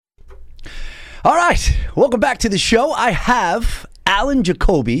All right, welcome back to the show. I have Alan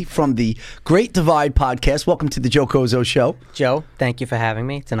Jacoby from the Great Divide podcast. Welcome to the Joe Cozo Show. Joe, thank you for having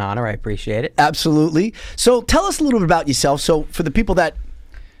me. It's an honor. I appreciate it. Absolutely. So tell us a little bit about yourself. So for the people that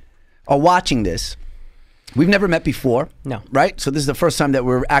are watching this, we've never met before. No. Right? So this is the first time that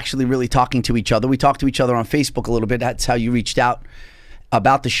we're actually really talking to each other. We talked to each other on Facebook a little bit. That's how you reached out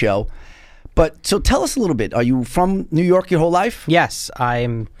about the show. But so tell us a little bit. Are you from New York your whole life? Yes,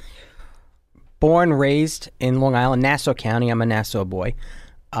 I'm born, raised in Long Island, Nassau County. I'm a Nassau boy.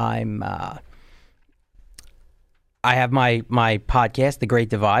 I have my podcast, The Great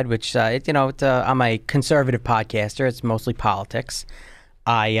Divide, which I'm a conservative podcaster. It's mostly politics.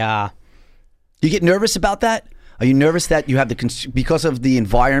 You get nervous about that? Are you nervous that you have because of the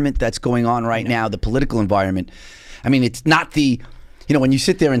environment that's going on right now, the political environment? I mean, it's not when you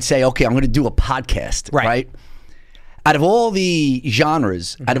sit there and say, okay, I'm going to do a podcast, right? Out of all the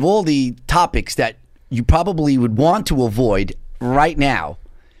genres, out of all the topics that you probably would want to avoid right now,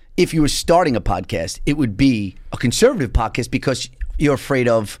 if you were starting a podcast, it would be a conservative podcast because you're afraid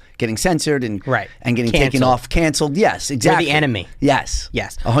of getting censored and getting taken off, canceled. Yes, exactly. You're the enemy. Yes.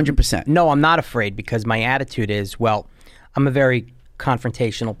 100%. No, I'm not afraid because my attitude is, well, I'm a very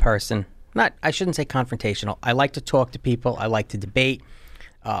confrontational person. I shouldn't say confrontational. I like to talk to people. I like to debate.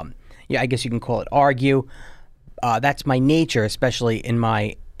 I guess you can call it argue. That's my nature, especially in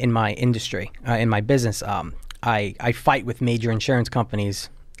my industry, in my business. I fight with major insurance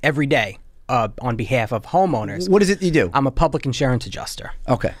companies every day on behalf of homeowners. What is it you do? I'm a public insurance adjuster.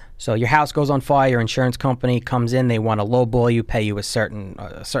 Okay. So your house goes on fire, your insurance company comes in, they want to lowball you, pay you a certain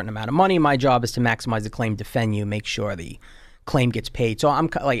amount of money. My job is to maximize the claim, defend you, make sure the claim gets paid. So I'm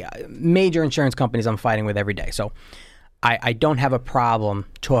like major insurance companies I'm fighting with every day. So I don't have a problem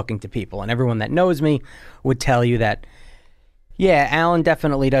talking to people, and everyone that knows me would tell you that, yeah, Alan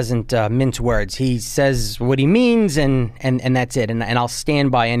definitely doesn't mince words. He says what he means, and that's it. And I'll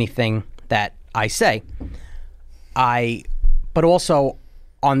stand by anything that I say. But also,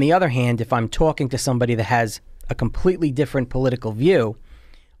 on the other hand, if I'm talking to somebody that has a completely different political view,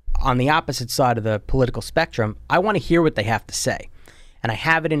 on the opposite side of the political spectrum, I want to hear what they have to say. And I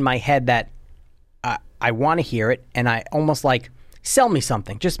have it in my head that I want to hear it, and I almost like, sell me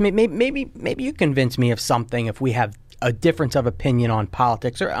something. Just maybe you convince me of something if we have a difference of opinion on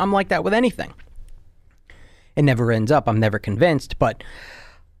politics, or I'm like that with anything. It never ends up. I'm never convinced, but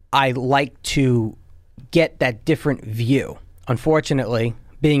I like to get that different view. Unfortunately,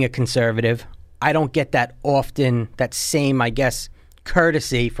 being a conservative, I don't get that often, that same, I guess,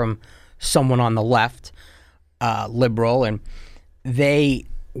 courtesy from someone on the left, liberal, and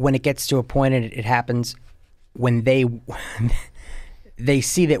when it gets to a point, and it happens when they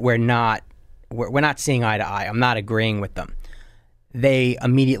see that we're not seeing eye to eye. I'm not agreeing with them. They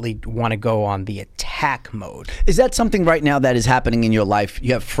immediately want to go on the attack mode. Is that something right now that is happening in your life?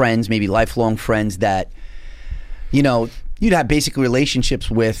 You have friends, maybe lifelong friends that, you'd have basic relationships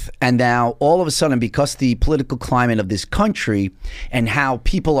with, and now all of a sudden, because the political climate of this country and how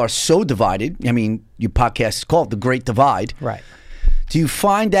people are so divided, I mean, your podcast is called The Great Divide. Right. Do you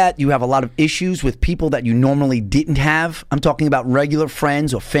find that you have a lot of issues with people that you normally didn't have? I'm talking about regular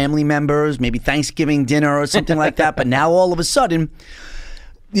friends or family members, maybe Thanksgiving dinner or something like that. But now all of a sudden,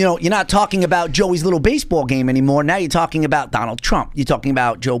 you're not talking about Joey's little baseball game anymore. Now you're talking about Donald Trump. You're talking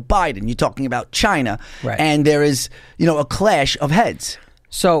about Joe Biden. You're talking about China. Right. And there is, a clash of heads.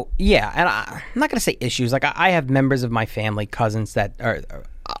 So, yeah, and I'm not going to say issues. Like, I have members of my family, cousins that are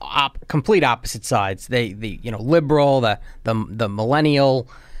complete opposite sides. They liberal, the millennial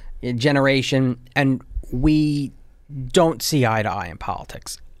generation, and we don't see eye to eye in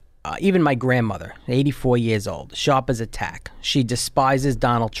politics. Even my grandmother, 84 years old, sharp as a tack. She despises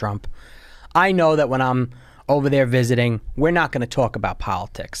Donald Trump. I know that when I'm over there visiting, we're not going to talk about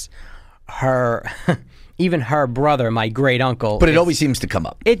politics. Even her brother, my great uncle. But it always seems to come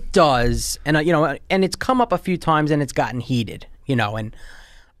up. It does, and and it's come up a few times, and it's gotten heated, and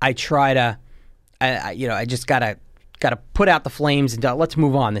I try to, I just gotta put out the flames and let's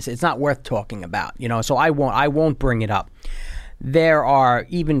move on. It's not worth talking about, So I won't bring it up. There are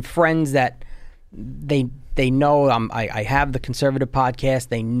even friends that they know I have the conservative podcast.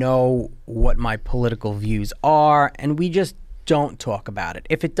 They know what my political views are, and we just don't talk about it.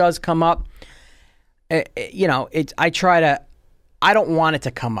 If it does come up, I don't want it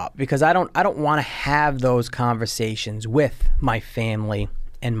to come up because I don't want to have those conversations with my family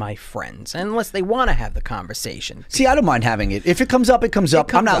and my friends, unless they want to have the conversation. See, I don't mind having it. If it comes up, it comes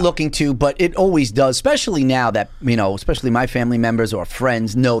up. I'm not looking to, but it always does, especially now that, especially my family members or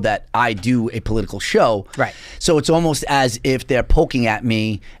friends know that I do a political show. Right. So it's almost as if they're poking at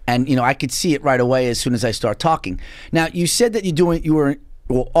me, and, I could see it right away as soon as I start talking. Now, you said that you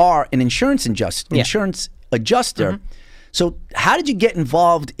are an insurance adjuster. Mm-hmm. So how did you get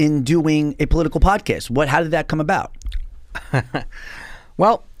involved in doing a political podcast? How did that come about?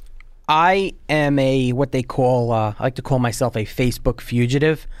 Well, I am what they call, I like to call myself a Facebook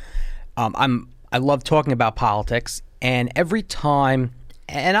fugitive. I love talking about politics, and every time,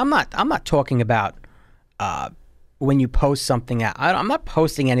 and I'm not talking about when you post something out. I'm not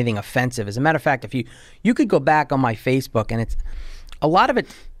posting anything offensive. As a matter of fact, if you could go back on my Facebook, and it's a lot of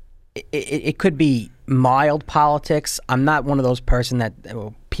it could be mild politics. I'm not one of those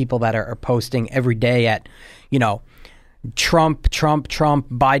people that are posting every day at, Trump,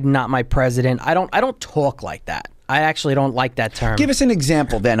 Biden not my president. I don't talk like that. I actually don't like that term. Give us an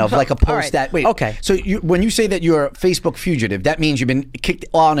example then of like a post Okay. So when you say that you're a Facebook fugitive, that means you've been kicked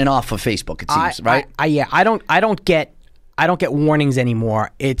on and off of Facebook. It seems, right? I don't get warnings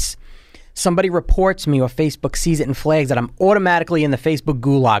anymore. It's somebody reports me or Facebook sees it and flags that, I'm automatically in the Facebook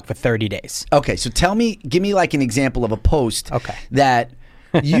gulag for 30 days. Okay, so give me like an example of a post that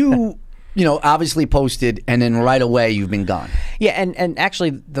you, obviously posted, and then right away you've been gone. Yeah, and actually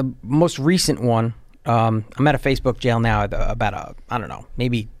the most recent one, I'm at a Facebook jail now about I don't know,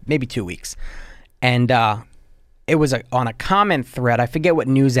 maybe 2 weeks. And it was on a comment thread. I forget what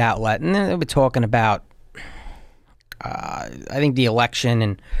news outlet, and they were talking about, I think, the election,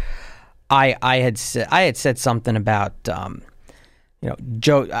 and I had said something about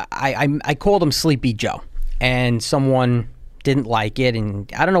Joe. I called him Sleepy Joe, and someone didn't like it, and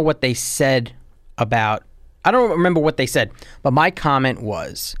I don't know what they said about. I don't remember what they said, but my comment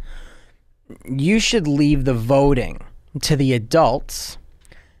was, you should leave the voting to the adults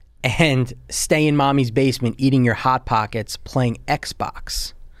and stay in mommy's basement eating your Hot Pockets, playing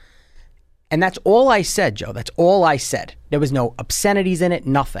Xbox. And that's all I said, Joe. That's all I said. There was no obscenities in it,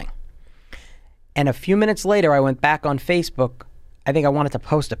 nothing. And a few minutes later, I went back on Facebook. I think I wanted to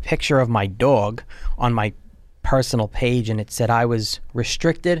post a picture of my dog on my personal page, and it said I was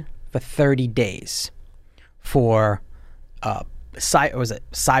restricted for 30 days for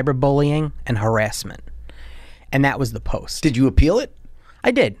cyberbullying and harassment. And that was the post. Did you appeal it?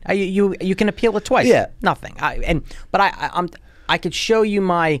 I did. You can appeal it twice. Yeah. Nothing. I could show you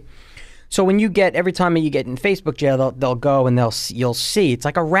my. So when every time you get in Facebook jail, they'll go and you'll see, it's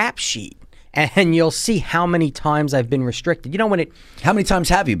like a rap sheet. And you'll see how many times I've been restricted. How many times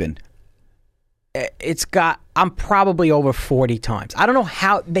have you been? I'm probably over 40 times. I don't know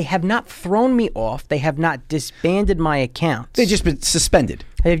how. They have not thrown me off. They have not disbanded my accounts. They've just been suspended.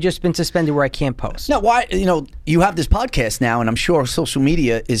 They've just been suspended where I can't post. Now, why? You have this podcast now, and I'm sure social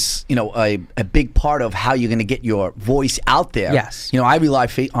media is, a big part of how you're going to get your voice out there. Yes. I rely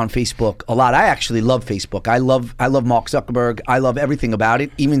on Facebook a lot. I actually love Facebook. I love Mark Zuckerberg. I love everything about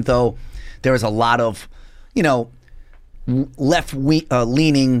it, even though there is a lot of,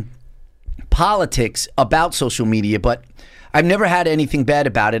 left-leaning politics about social media, but I've never had anything bad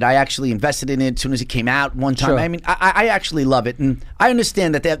about it. I actually invested in it as soon as it came out one time. Sure. I mean, I actually love it, and I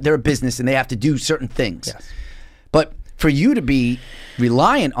understand that they're a business and they have to do certain things. Yes. But for you to be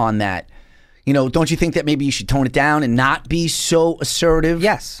reliant on that, don't you think that maybe you should tone it down and not be so assertive?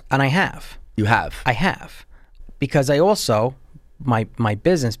 Yes, and I have. You have? I have. Because I also, my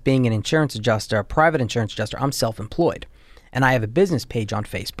business, being an insurance adjuster, a private insurance adjuster, I'm self-employed. And I have a business page on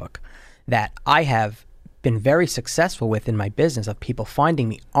Facebook that I have been very successful with in my business, of people finding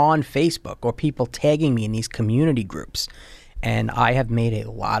me on Facebook or people tagging me in these community groups. And I have made a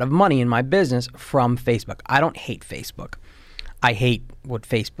lot of money in my business from Facebook. I don't hate Facebook. I hate what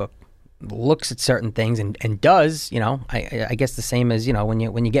Facebook looks at certain things and does. I guess the same as,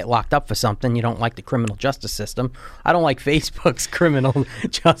 when you get locked up for something, you don't like the criminal justice system. I don't like Facebook's criminal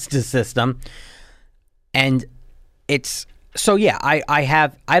justice system. And it's... So yeah, I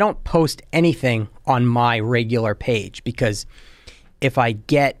don't post anything on my regular page, because if I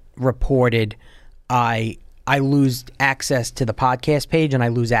get reported, I lose access to the podcast page and I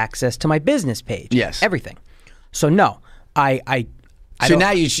lose access to my business page. Yes. Everything. So no, So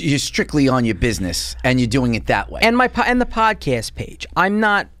now you're strictly on your business and you're doing it that way. And the podcast page. I'm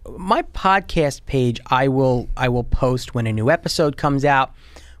not my podcast page. I will post when a new episode comes out.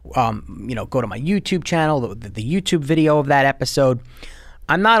 Go to my YouTube channel, the YouTube video of that episode.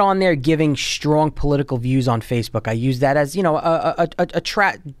 I'm not on there giving strong political views on Facebook. I use that as,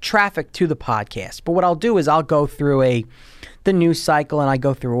 traffic to the podcast. But what I'll do is I'll go through the news cycle, and I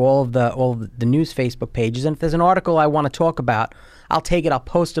go through all of the news Facebook pages. And if there's an article I want to talk about, I'll take it. I'll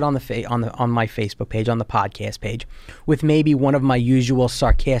post it on on my Facebook page, on the podcast page, with maybe one of my usual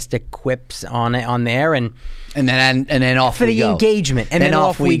sarcastic quips on there, and then off for we the go. engagement, and then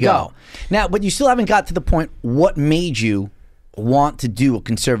off we go. Now, but you still haven't got to the point. What made you want to do a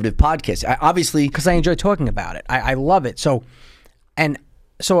conservative podcast? Obviously, because I enjoy talking about it. I love it. So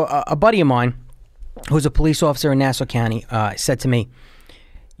a buddy of mine, who's a police officer in Nassau County, said to me,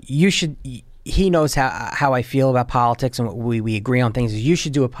 "You should." He knows how I feel about politics, and we agree on things. You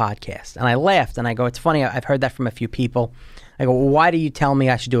should do a podcast. And I laughed, and I go, "It's funny. I've heard that from a few people." I go, "Well, why do you tell me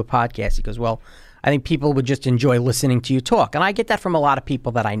I should do a podcast?" He goes, "Well, I think people would just enjoy listening to you talk." And I get that from a lot of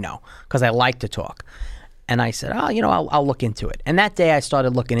people that I know, because I like to talk. And I said, "Oh, I'll look into it." And that day I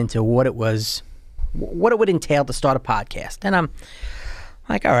started looking into what it would entail to start a podcast. And I'm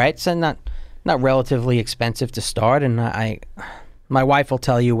like, all right, so not relatively expensive to start. And my wife will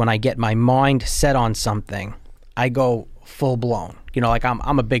tell you, when I get my mind set on something, I go full blown. Like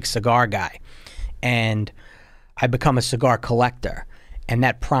I'm a big cigar guy, and I become a cigar collector. And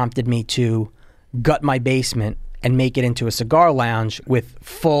that prompted me to gut my basement and make it into a cigar lounge with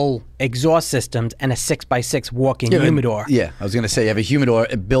full exhaust systems and a 6x6 walk-in humidor. Yeah, I was going to say, you have a humidor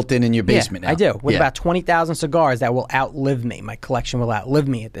built in your basement now. I do, with about 20,000 cigars that will outlive me. My collection will outlive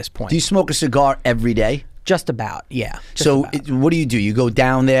me at this point. Do you smoke a cigar every day? Just about, yeah. What do? You go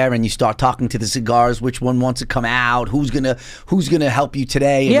down there and you start talking to the cigars. Which one wants to come out? Who's gonna help you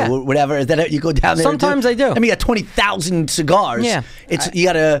today? Yeah, whatever. Is that you go down there? Sometimes I do. I mean, you got 20,000 cigars. Yeah, you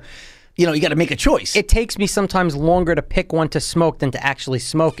gotta make a choice. It takes me sometimes longer to pick one to smoke than to actually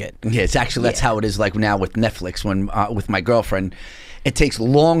smoke it. Yeah, that's how it is. Like now with Netflix, when with my girlfriend, it takes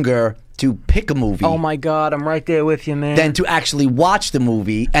longer to pick a movie. Oh my God, I'm right there with you, man. Than to actually watch the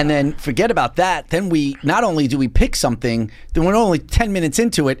movie, and then forget about that. Then we not only do we pick something, then we're only 10 minutes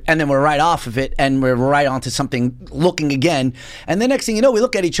into it, and then we're right off of it, and we're right onto something, looking again. And the next thing you know, we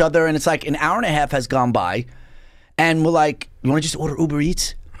look at each other, and it's like an hour and a half has gone by, and we're like, "You want to just order Uber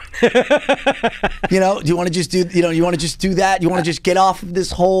Eats?" Do you want to just do? You want to just do that? You want to just get off of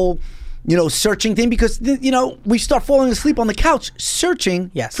this whole searching thing, because we start falling asleep on the couch searching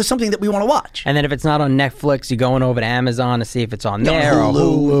for something that we want to watch. And then if it's not on Netflix, you're going over to Amazon to see if it's on there, or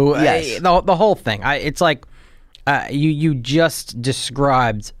Hulu. Yes. The whole thing. It's like you just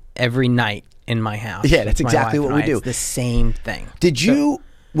described every night in my house. Yeah, that's exactly what we do. It's the same thing.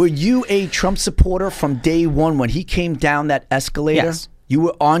 Were you a Trump supporter from day one when he came down that escalator? Yes. You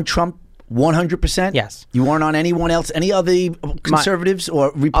were on Trump 100%? Yes. You weren't on anyone else, any other conservatives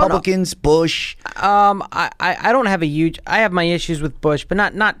or Republicans, Bush? I don't have I have my issues with Bush, but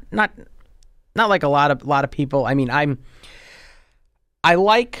not like a lot of people. I mean, I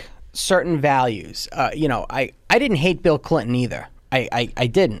like certain values. I didn't hate Bill Clinton either. I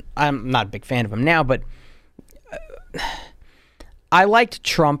didn't. I'm not a big fan of him now, but I liked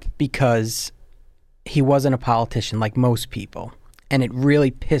Trump because he wasn't a politician like most people. And it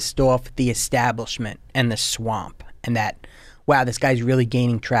really pissed off the establishment and the swamp, and that, wow, this guy's really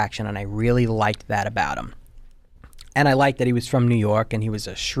gaining traction, and I really liked that about him. And I liked that he was from New York, and he was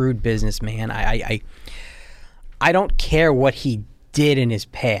a shrewd businessman. I don't care what he did in his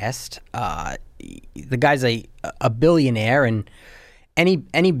past. The guy's a billionaire, and any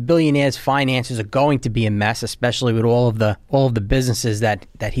billionaire's finances are going to be a mess, especially with all of the businesses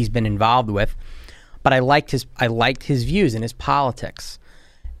that he's been involved with. But I liked his views and his politics.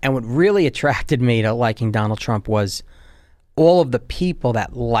 And what really attracted me to liking Donald Trump was all of the people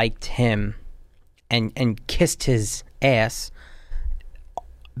that liked him and kissed his ass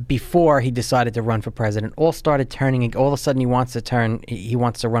before he decided to run for president. All started turning. All of a sudden he wants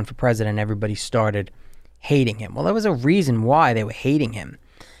to run for president, and everybody started hating him. Well, there was a reason why they were hating him.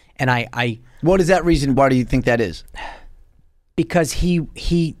 And what is that reason? Why do you think that is? Because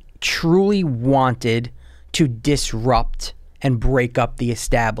he truly wanted to disrupt and break up the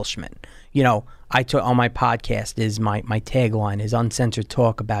establishment. I took on my podcast is my tagline is uncensored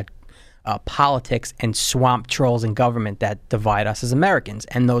talk about politics and swamp trolls in government that divide us as Americans.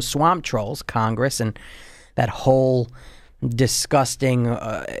 And those swamp trolls, Congress, and that whole disgusting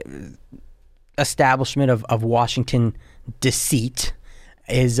establishment of Washington deceit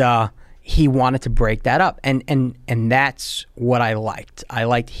is he wanted to break that up, and that's what I liked. I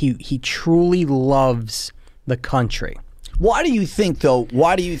liked he truly loves the country. Why do you think, though?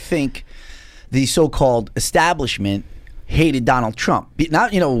 Why do you think the so-called establishment hated Donald Trump?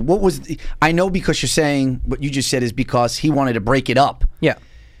 Not, what was? I know because you're saying what you just said is because he wanted to break it up. Yeah.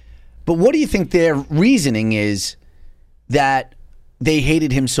 But what do you think their reasoning is that they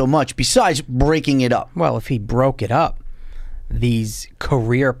hated him so much besides breaking it up? Well, if he broke it up, these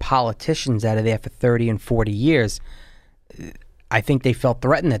career politicians out of there for 30 and 40 years, I think they felt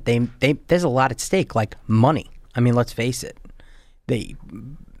threatened that there's a lot at stake, like money. I mean, let's face it.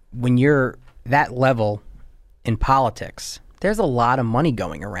 When you're that level in politics, there's a lot of money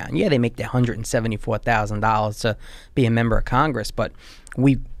going around. Yeah, they make the $174,000 to be a member of Congress, but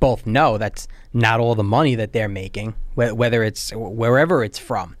we both know that's not all the money that they're making, whether it's wherever it's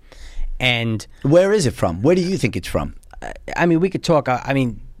from. And where is it from? Where do you think it's from? I mean, we could talk. I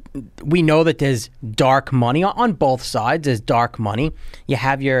mean, we know that there's dark money on both sides. There's dark money. You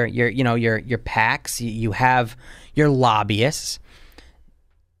have your PACs. You have your lobbyists.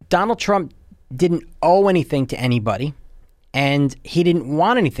 Donald Trump didn't owe anything to anybody, and he didn't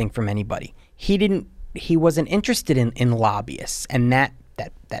want anything from anybody. He wasn't interested in lobbyists, and that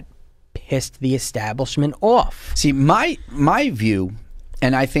pissed the establishment off. See, my view,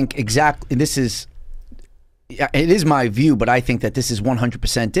 and I think exactly it is my view, but I think that this is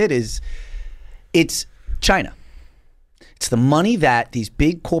 100% it's China. It's the money that these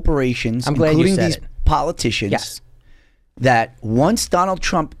big corporations, including these politicians, yes, that once Donald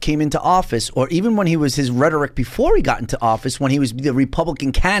Trump came into office, or even when he was his rhetoric before he got into office, when he was the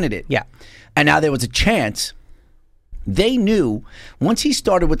Republican candidate, yeah, and now there was a chance, they knew once he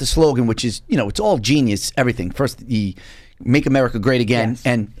started with the slogan, which is, it's all genius, everything. First, the Make America Great Again, yes,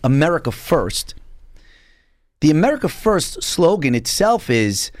 and America First. The America First slogan itself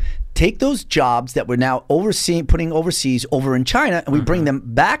is take those jobs that we're now putting overseas over in China, and we bring them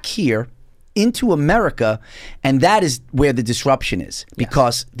back here into America, and that is where the disruption is.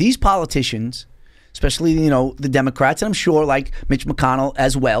 Because these politicians, especially, the Democrats, and I'm sure like Mitch McConnell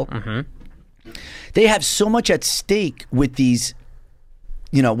as well, they have so much at stake with these,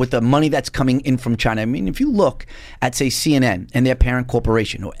 with the money that's coming in from China. I mean, if you look at, say, CNN and their parent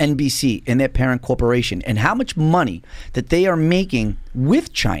corporation, or NBC and their parent corporation, and how much money that they are making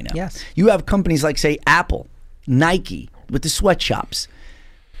with China. Yes. You have companies like, say, Apple, Nike, with the sweatshops,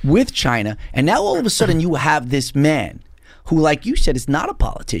 with China, and now all of a sudden you have this man who, like you said, is not a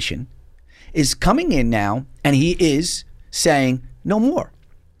politician, is coming in now, and he is saying no more.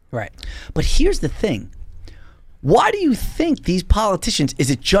 Right. But here's the thing. Why do you think these politicians,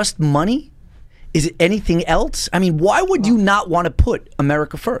 is it just money? Is it anything else? I mean, why would you not want to put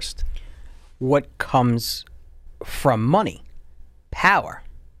America first? What comes from money? Power.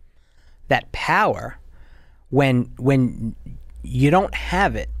 That power, when you don't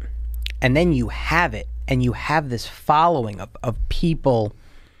have it, and then you have it, and you have this following of people,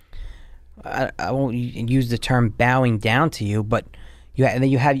 I won't use the term bowing down to you, but and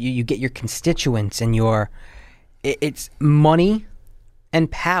then you get your constituents, and it's money and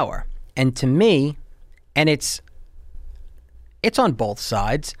power. And to me, and it's on both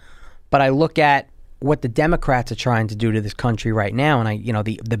sides, but I look at what the Democrats are trying to do to this country right now, and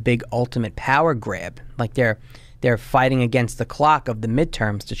the big ultimate power grab, like they're fighting against the clock of the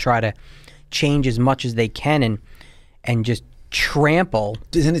midterms to try to change as much as they can and just trample.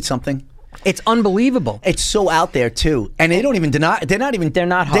 Isn't it something? It's unbelievable. It's so out there too, and they don't even deny. They're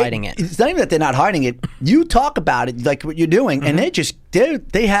not hiding it. It's not even that they're not hiding it. You talk about it like what you're doing, and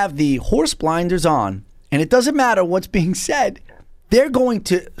they have the horse blinders on, and it doesn't matter what's being said. They're going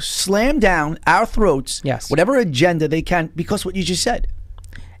to slam down our throats, yes, whatever agenda they can, because what you just said.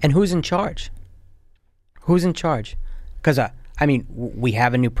 And who's in charge? Who's in charge? Because we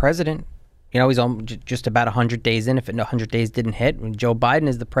have a new president. He's just about 100 days in. If 100 days didn't hit, when Joe Biden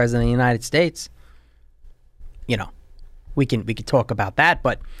is the president of the United States, we could talk about that.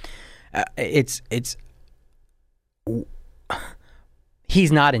 But he's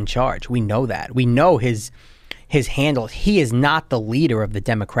not in charge. We know that. We know his handle. He is not the leader of the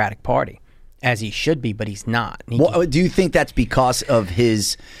Democratic Party, as he should be, but he's not. Do you think that's because of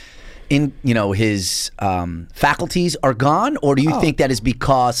his faculties are gone, or do you think that is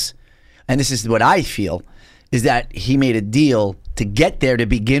because? And this is what I feel, is that he made a deal to get there to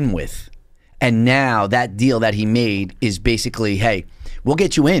begin with. And now that deal that he made is basically, hey, we'll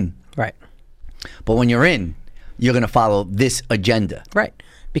get you in. Right. But when you're in, you're going to follow this agenda. Right.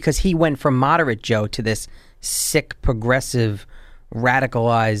 Because he went from moderate Joe to this sick, progressive,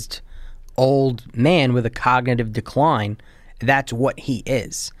 radicalized old man with a cognitive decline. That's what he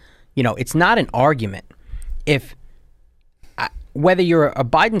is. It's not an argument. Whether you're a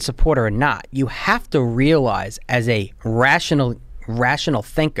Biden supporter or not, you have to realize as a rational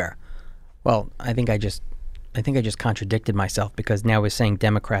thinker. Well, I think I just contradicted myself, because now we're saying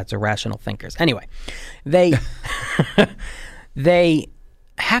Democrats are rational thinkers. Anyway, they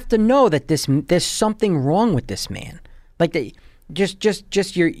have to know that there's something wrong with this man. Like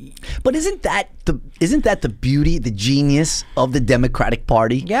just your. But isn't that the beauty, the genius of the Democratic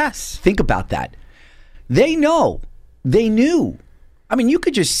Party? Yes. Think about that. They know. They knew. I mean, you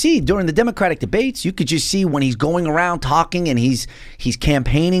could just see during the Democratic debates, you could just see when he's going around talking and he's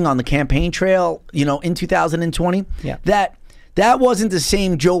campaigning on the campaign trail, in 2020, that wasn't the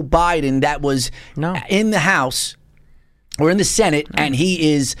same Joe Biden that was in the House or in the Senate, and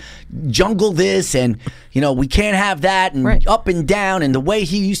he is jungle this and, we can't have that and up and down and the way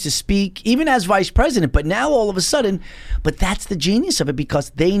he used to speak, even as vice president. But now all of a sudden, but that's the genius of it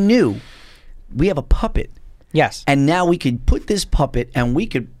because they knew we have a puppet. Yes. And now we could put this puppet and we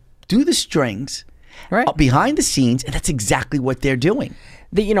could do the strings behind the scenes, and that's exactly what they're doing.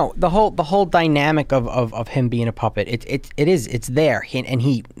 The whole dynamic of him being a puppet, it's there. And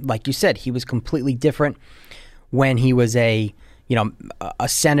he, like you said, he was completely different when he was a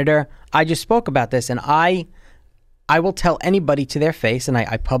senator. I just spoke about this, and I will tell anybody to their face, and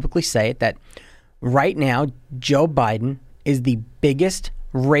I publicly say it, that right now Joe Biden is the biggest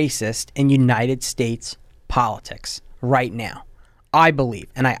racist in United States politics right now. I believe,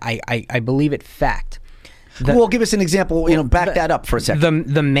 and I believe it fact. Well, give us an example. Back that up for a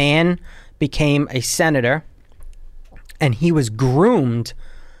second. The man became a senator, and he was groomed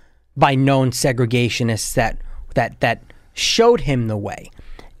by known segregationists that showed him the way.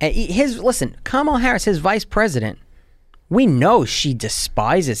 Listen, Kamala Harris, his vice president, we know she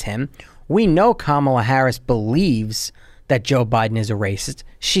despises him. We know Kamala Harris believes that Joe Biden is a racist.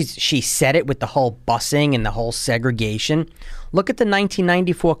 She said it with the whole busing and the whole segregation. Look at the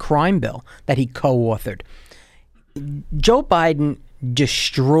 1994 crime bill that he co-authored. Joe Biden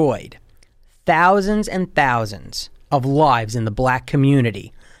destroyed thousands and thousands of lives in the black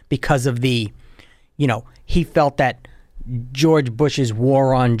community because of he felt that George Bush's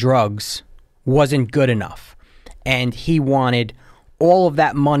war on drugs wasn't good enough. And he wanted all of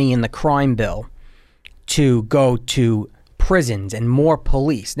that money in the crime bill to go to prisons and more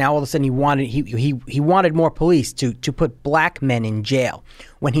police. Now all of a sudden he wanted more police to put black men in jail.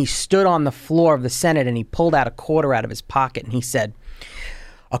 When he stood on the floor of the Senate and he pulled out a quarter out of his pocket and he said,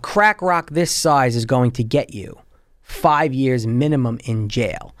 "A crack rock this size is going to get you 5 years minimum in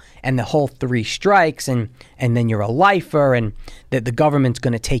jail, and the whole 3 strikes, and then you're a lifer, and that the government's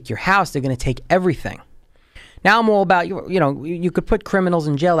going to take your house, they're going to take everything." Now I'm all about, you could put criminals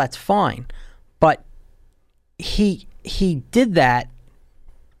in jail, that's fine, but he did that,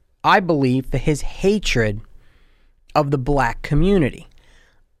 I believe, for his hatred of the black community.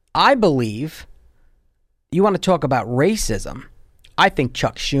 I believe, you want to talk about racism, I think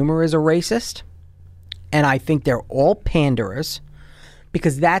Chuck Schumer is a racist, and I think they're all panderers,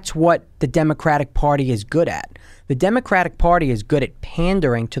 because that's what the Democratic Party is good at. The Democratic Party is good at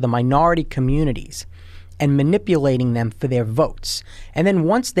pandering to the minority communities and manipulating them for their votes. And then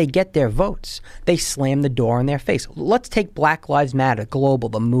once they get their votes, they slam the door in their face. Let's take Black Lives Matter, global,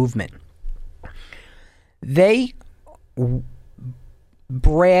 the movement. They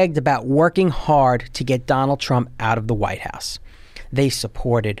bragged about working hard to get Donald Trump out of the White House. They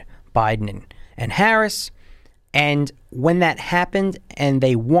supported Biden and Harris. And when that happened and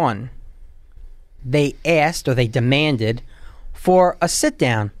they won, they asked or they demanded for a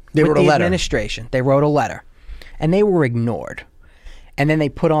sit-down with the administration. They wrote a letter, and they were ignored. And then they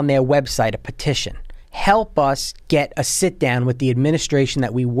put on their website a petition. Help us get a sit-down with the administration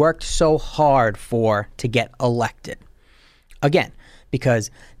that we worked so hard for to get elected. Again, because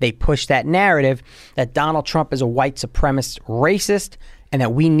they pushed that narrative that Donald Trump is a white supremacist racist and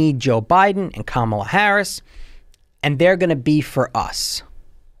that we need Joe Biden and Kamala Harris, and they're going to be for us.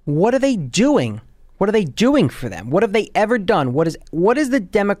 What are they doing? What are they doing for them? What have they ever done? What is the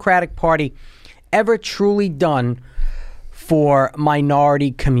Democratic Party ever truly done for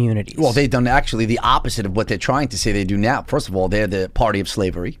minority communities? Well, they've done actually the opposite of what they're trying to say they do now. First of all, they're the party of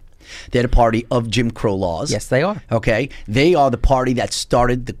slavery. They're the party of Jim Crow laws. Yes, they are. Okay? They are the party that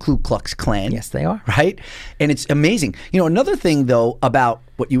started the Ku Klux Klan. Yes, they are. Right? And it's amazing. Another thing, though, about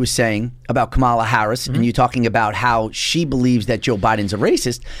what you were saying about Kamala Harris, and you talking about how she believes that Joe Biden's a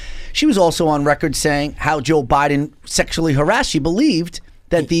racist, she was also on record saying how Joe Biden sexually harassed. She believed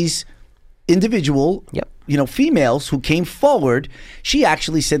that these individual, females who came forward, she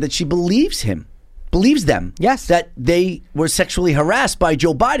actually said that she believes them. Yes. That they were sexually harassed by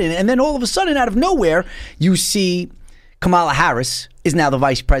Joe Biden. And then all of a sudden, out of nowhere, you see Kamala Harris is now the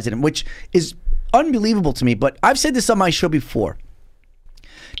vice president, which is unbelievable to me. But I've said this on my show before.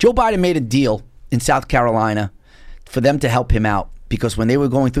 Joe Biden made a deal in South Carolina for them to help him out, because when they were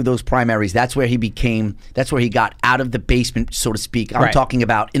going through those primaries, that's where he got out of the basement, so to speak. I'm talking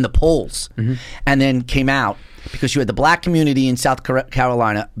about in the polls, and then came out because you had the black community in South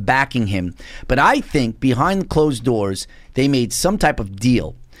Carolina backing him. But I think behind closed doors, they made some type of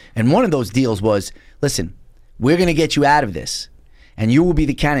deal. And one of those deals was, listen, we're going to get you out of this, and you will be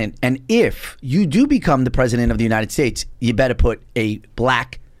the candidate. And if you do become the president of the United States, you better put a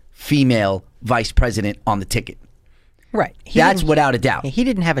black female vice president on the ticket. Right. That's without a doubt. He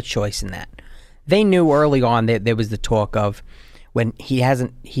didn't have a choice in that. They knew early on that there was the talk of, when he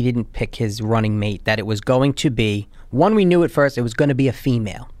didn't pick his running mate, that it was going to be one. We knew at first it was going to be a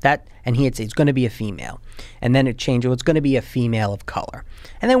female. And he had said it's going to be a female, and then it changed. It's going to be a female of color,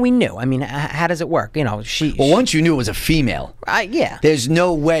 and then we knew. I mean, how does it work? You know, once you knew it was a female, yeah. There's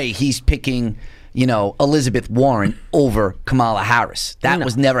no way he's picking, Elizabeth Warren over Kamala Harris. That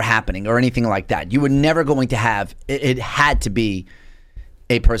was never happening or anything like that. You were never going to have. It had to be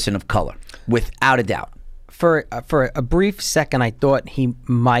a person of color, without a doubt. For a brief second, I thought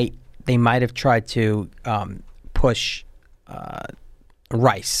they might have tried to push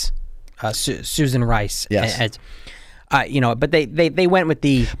Rice, Susan Rice. Yes. But they went with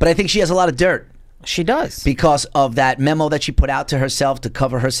the. But I think she has a lot of dirt. She does, because of that memo that she put out to herself to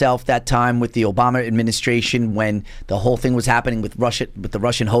cover herself that time with the Obama administration when the whole thing was happening with the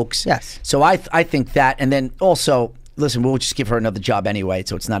Russian hoax. Yes. So I think that, and then also. Listen, we'll just give her another job anyway,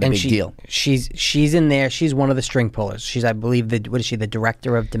 so it's not a big deal. She's in there. She's one of the string pullers. She's, I believe, the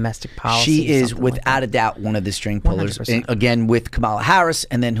director of domestic policy? She is, without a doubt, one of the string pullers. 100%. Again, with Kamala Harris,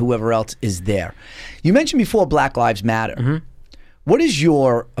 and then whoever else is there. You mentioned before Black Lives Matter. Mm-hmm. What is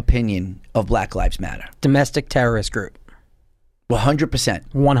your opinion of Black Lives Matter? Domestic terrorist group. 100%.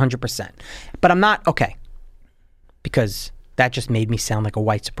 100%. But I'm not, okay, because that just made me sound like a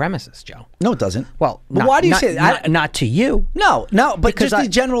white supremacist, Joe. No, it doesn't. Well, why do you say that? Not to you. No, but because just the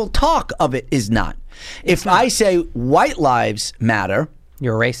general talk of it is not. If I say white lives matter,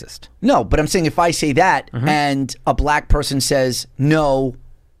 you're a racist. No, but I'm saying if I say that and a black person says no,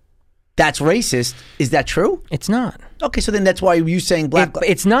 that's racist. Is that true? It's not. Okay, so then that's why you saying black.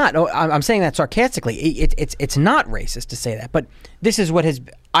 It's not. Oh, I'm saying that sarcastically. It's not racist to say that. But this is what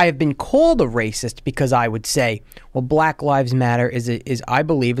I have been called a racist because I would say, well, Black Lives Matter is I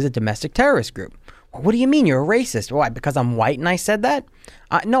believe is a domestic terrorist group. Well, what do you mean you're a racist? Why? Because I'm white and I said that?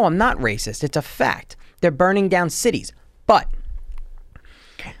 No, I'm not racist. It's a fact. They're burning down cities. But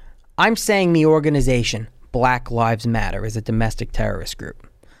I'm saying the organization Black Lives Matter is a domestic terrorist group.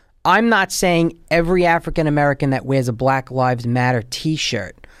 I'm not saying every African American that wears a Black Lives Matter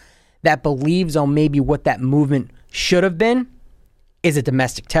t-shirt that believes on maybe what that movement should have been is a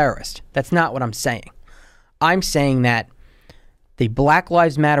domestic terrorist. That's not what I'm saying. I'm saying that the Black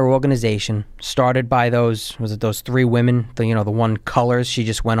Lives Matter organization, started by those three women, the one Colors, she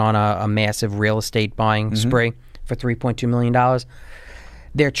just went on a massive real estate buying spree for $3.2 million.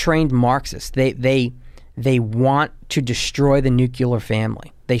 They're trained Marxists. They want to destroy the nuclear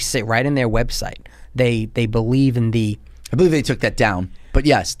family. They say right in their website. They believe in the. I believe they took that down, but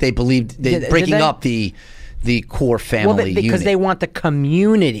yes, they believed breaking up the core family because unit. They want the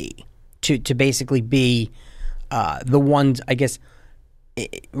community to basically be the ones, I guess,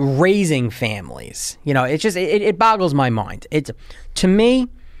 raising families. It's just it boggles my mind. To me,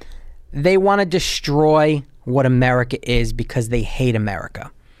 they want to destroy what America is because they hate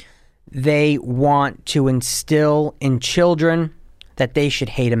America. They want to instill in children that they should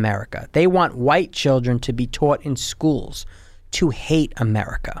hate America. They want white children to be taught in schools to hate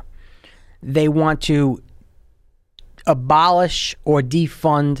America. They want to abolish or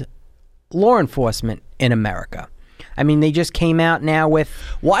defund law enforcement in America. I mean, they just came out now with...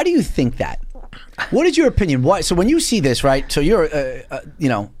 Why do you think that? What is your opinion? Why? So when you see this, right? So you're, a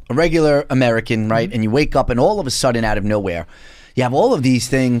regular American, right? And you wake up and all of a sudden, out of nowhere, you have all of these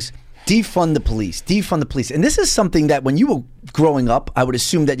things... Defund the police. And this is something that when you were growing up, I would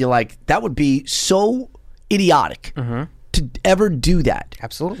assume that you're like, that would be so idiotic to ever do that.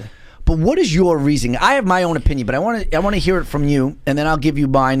 Absolutely. But what is your reasoning? I have my own opinion, but I want to hear it from you, and then I'll give you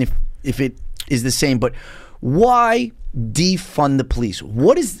mine if it is the same. But why defund the police?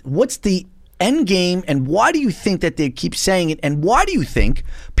 What's the end game, and why do you think that they keep saying it, and why do you think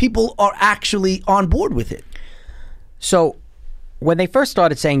people are actually on board with it? So when they first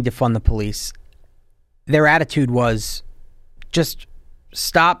started saying defund the police, their attitude was just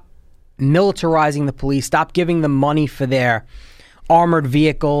stop militarizing the police, stop giving them money for their armored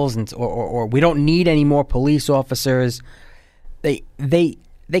vehicles, or we don't need any more police officers.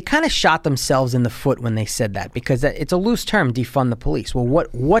 They kind of shot themselves in the foot when they said that, because it's a loose term, defund the police. Well,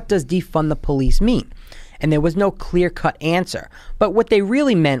 what does defund the police mean? And there was no clear-cut answer. But what they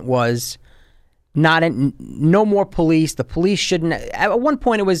really meant was no more police. The police shouldn't. At one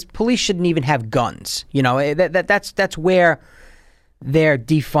point, it was police shouldn't even have guns. That's where their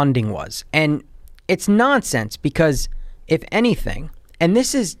defunding was, and it's nonsense because if anything, and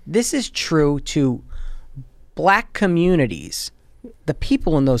this is true to black communities, the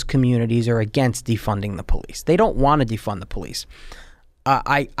people in those communities are against defunding the police. They don't want to defund the police.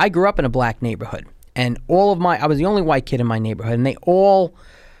 I grew up in a black neighborhood, and I was the only white kid in my neighborhood, and they all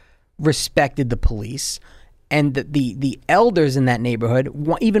respected the police. And the elders in that neighborhood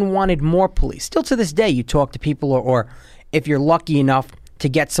even wanted more police. Still to this day, you talk to people, or if you're lucky enough to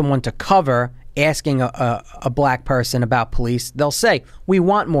get someone to cover asking a black person about police, they'll say, we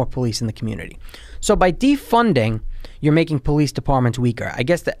want more police in the community. So by defunding, you're making police departments weaker. I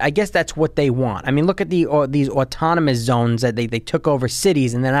guess that's what they want. I mean, look at these autonomous zones that they took over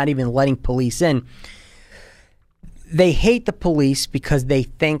cities, and they're not even letting police in. They hate the police because they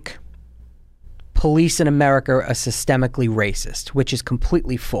think police in America are systemically racist, which is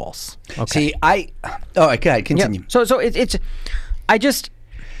completely false. Okay. See, all right, go ahead, continue. Yeah. So it's I just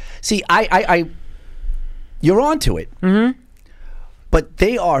see, I you're onto it. Mm-hmm. But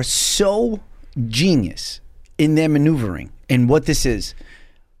they are so genius in their maneuvering and what this is.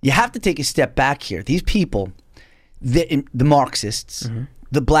 You have to take a step back here. These people, the Marxists, mm-hmm.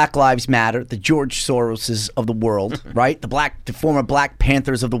 the Black Lives Matter, the George Soroses of the world, right? The former Black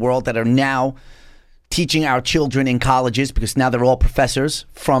Panthers of the world that are now teaching our children in colleges, because now they're all professors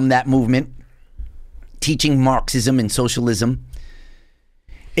from that movement, teaching Marxism and socialism.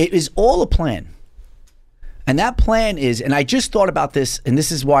 It is all a plan. And that plan is, and I just thought about this, and this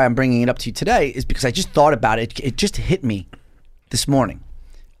is why I'm bringing it up to you today, is because I just thought about it. It just hit me this morning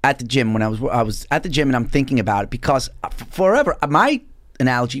at the gym when I was at the gym, and I'm thinking about it because forever, my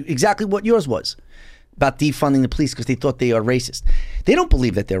analogy, exactly what yours was, about defunding the police because they thought they are racist. They don't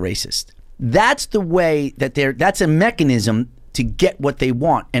believe that they're racist. That's the way that that's a mechanism to get what they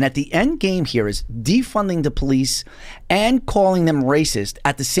want. And at the end game here is defunding the police and calling them racist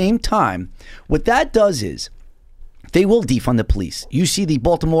at the same time. What that does is they will defund the police. You see the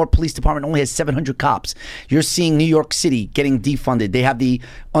Baltimore Police Department only has 700 cops. You're seeing New York City getting defunded. They have the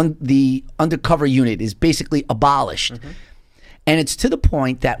undercover unit is basically abolished. Mm-hmm. And it's to the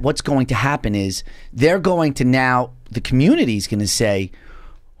point that what's going to happen is they're going to now, the community is going to say,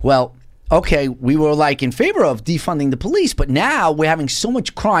 well, okay, we were like in favor of defunding the police, but now we're having so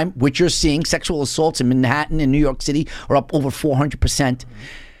much crime, which you're seeing, sexual assaults in Manhattan and New York City are up over 400%. Mm-hmm.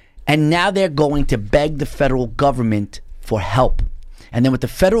 And now they're going to beg the federal government for help. And then what the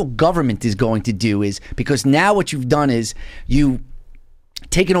federal government is going to do is, because now what you've done is you've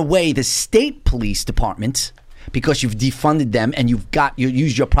taken away the state police departments because you've defunded them and you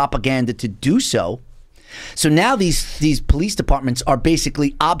used your propaganda to do so. So now these police departments are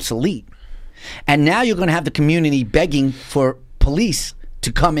basically obsolete. And now you're going to have the community begging for police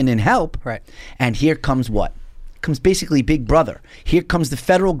to come in and help. Right. And here comes what? Comes basically Big Brother. Here comes the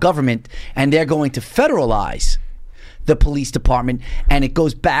federal government, and they're going to federalize the police department. And it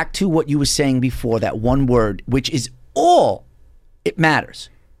goes back to what you were saying before, that one word, which is all it matters,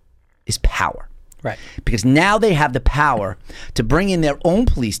 is power. Right. Because now they have the power to bring in their own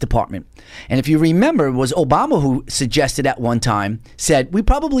police department. And if you remember, it was Obama who suggested at one time, said, we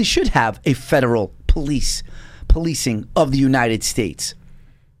probably should have a federal policing of the United States.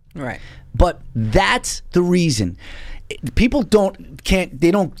 Right. But that's the reason. People don't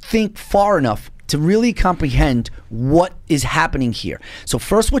think far enough to really comprehend what is happening here. So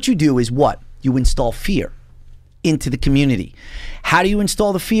first what you do is what? You install fear into the community. How do you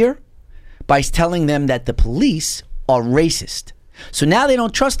install the fear? By telling them that the police are racist. So now they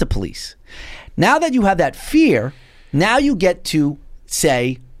don't trust the police. Now that you have that fear, now you get to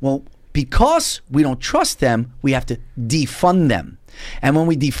say, well, because we don't trust them, we have to defund them. And when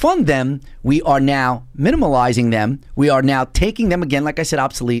we defund them, we are now minimalizing them. We are now taking them again, like I said,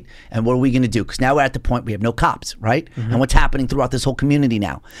 obsolete. And what are we going to do? Because now we're at the point we have no cops, right? Mm-hmm. And what's happening throughout this whole community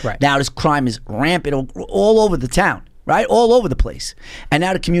now? Right. Now this crime is rampant all over the town, right? All over the place. And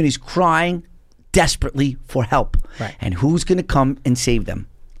now the community's crying desperately for help. Right. And who's going to come and save them?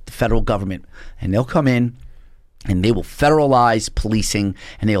 The federal government. And they'll come in and they will federalize policing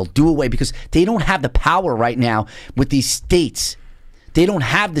and they'll do away, because they don't have the power right now with these states. They don't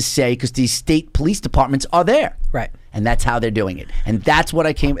have the say because these state police departments are there. Right. And that's how they're doing it. And that's what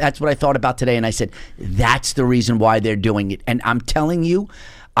I thought about today. And I said, that's the reason why they're doing it. And I'm telling you,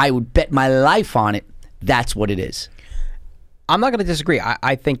 I would bet my life on it. That's what it is. I'm not going to disagree.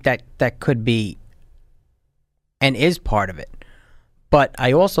 I think that could be and is part of it. But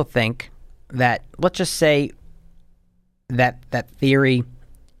I also think that, let's just say that theory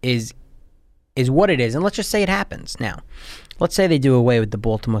is is what it is, and let's just say it happens. Now, let's say they do away with the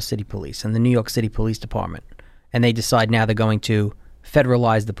Baltimore City Police and the New York City Police Department, and they decide now they're going to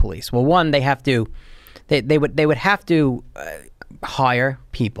federalize the police. Well, one, they have to, they would have to hire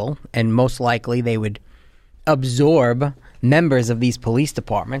people, and most likely they would absorb members of these police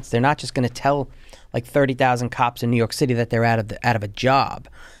departments. They're not just going to tell like 30,000 cops in New York City that they're out of a job.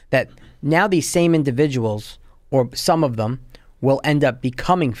 That now these same individuals, or some of them, will end up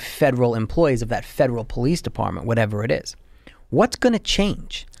becoming federal employees of that federal police department, whatever it is. What's going to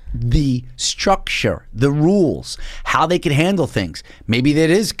change? The structure, the rules, how they can handle things. Maybe there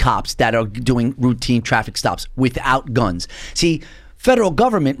is cops that are doing routine traffic stops without guns. See, federal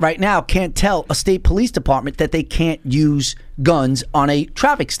government right now can't tell a state police department that they can't use guns on a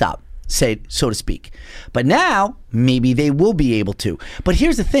traffic stop, say, so to speak. But now, maybe they will be able to. But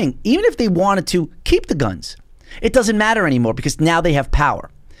here's the thing, even if they wanted to keep the guns, it doesn't matter anymore because now they have power.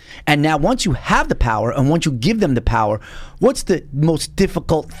 And now once you have the power and once you give them the power, what's the most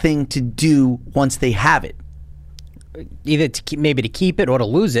difficult thing to do once they have it? Either maybe to keep it or to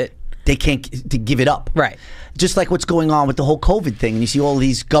lose it. They can't to give it up. Right. Just like what's going on with the whole COVID thing. And you see all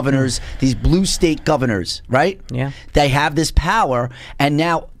these governors, these blue state governors, right? Yeah. They have this power and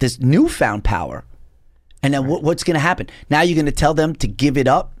now this newfound power. And then what's going to happen? Now you're going to tell them to give it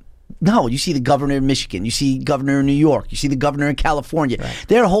up? No, you see the governor in Michigan, you see governor in New York, you see the governor in California. Right.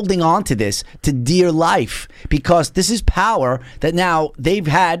 They're holding on to this to dear life because this is power that now they've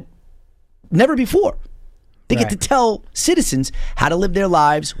had never before. They get to tell citizens how to live their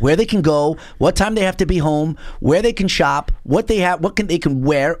lives, where they can go, what time they have to be home, where they can shop, what they have, they can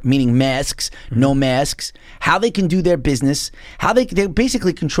wear, meaning masks, no masks, how they can do their business, they're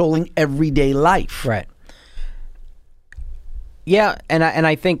basically controlling everyday life. Right. Yeah, and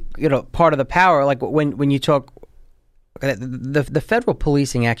I think, you know, part of the power, like when you talk, the federal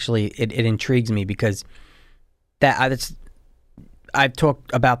policing actually it intrigues me because I've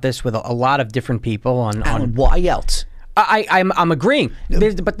talked about this with a lot of different people on why else. I'm agreeing,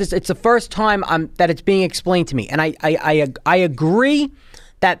 it's the first time that it's being explained to me, and I agree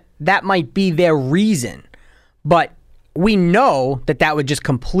that might be their reason, but we know that would just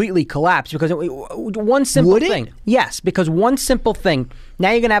completely collapse because one simple thing. Yes, because one simple thing.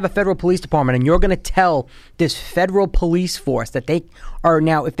 Now you're going to have a federal police department, and you're going to tell this federal police force that they are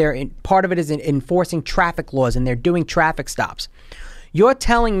now, if they're part of it is enforcing traffic laws and they're doing traffic stops. You're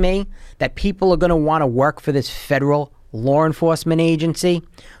telling me that people are going to want to work for this federal law enforcement agency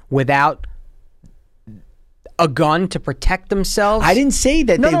without a gun to protect themselves? I didn't say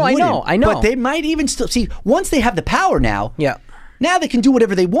that they wouldn't. I know. But they might even still, see, once they have the power now, now they can do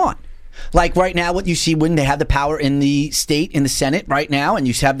whatever they want. Like right now, what you see when they have the power in the state, in the Senate right now, and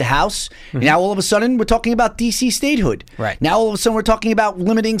you have the House, now all of a sudden we're talking about D.C. statehood. Right. Now all of a sudden we're talking about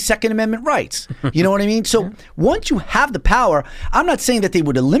limiting Second Amendment rights. You know what I mean? So once you have the power, I'm not saying that they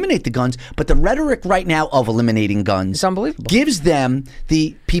would eliminate the guns, but the rhetoric right now of eliminating guns it's unbelievable. Gives them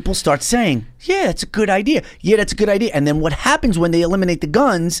the people start saying, yeah, that's a good idea. Yeah, that's a good idea. And then what happens when they eliminate the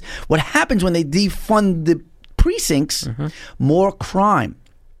guns, what happens when they defund the precincts, more crime.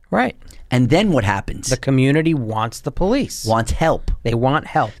 Right. And then what happens? The community wants the police. Wants help. They want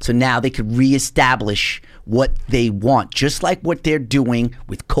help. So now they could reestablish what they want, just like what they're doing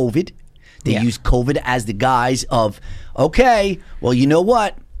with COVID. They use COVID as the guise of, okay, well, you know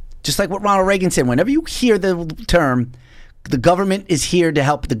what? Just like what Ronald Reagan said, whenever you hear the term, the government is here to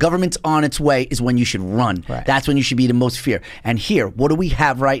help, the government's on its way, is when you should run. Right. That's when you should be the most fear. And here, what do we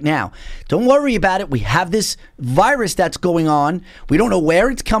have right now? Don't worry about it. We have this virus that's going on. We don't know where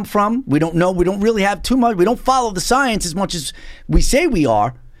it's come from. We don't know. We don't really have too much. We don't follow the science as much as we say we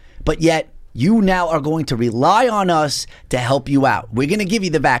are. But yet, you now are going to rely on us to help you out. We're going to give you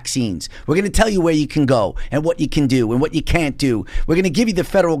the vaccines. We're going to tell you where you can go and what you can do and what you can't do. We're going to give you the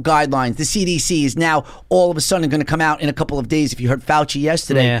federal guidelines. The CDC is now all of a sudden going to come out in a couple of days. If you heard Fauci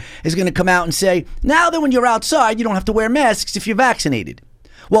yesterday, is going to come out and say, now that when you're outside, you don't have to wear masks if you're vaccinated.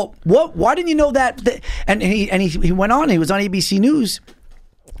 Well, what? Why didn't you know that? And he went on. He was on ABC News,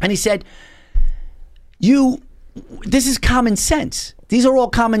 and he said, this is common sense. These are all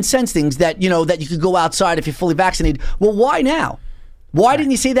common sense things that, you know, that you could go outside if you're fully vaccinated. Well, why now? Why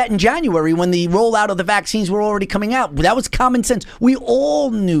didn't you say that in January when the rollout of the vaccines were already coming out? That was common sense. We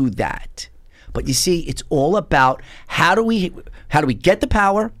all knew that. But you see, it's all about how do we get the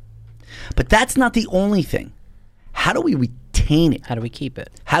power? But that's not the only thing. How do we retain it? How do we keep it?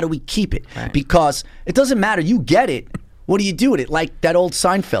 How do we keep it? Right. Because it doesn't matter. You get it. What do you do with it? Like that old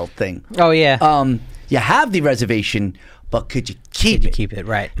Seinfeld thing. Oh, yeah. You have the reservation, but could you keep it? Keep it,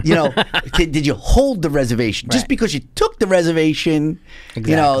 right. You know, did you hold the reservation? Right. Just because you took the reservation,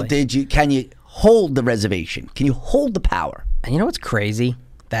 you know, can you hold the reservation? Can you hold the power? And you know what's crazy?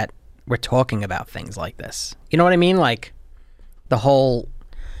 That we're talking about things like this. You know what I mean? Like the whole...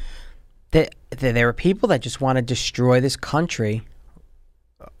 There are people that just want to destroy this country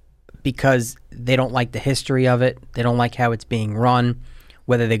because they don't like the history of it. They don't like how it's being run,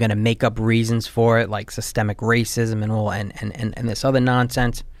 whether they're going to make up reasons for it, like systemic racism and all, and this other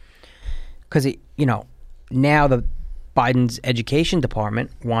nonsense. Because, you know, now the Biden's education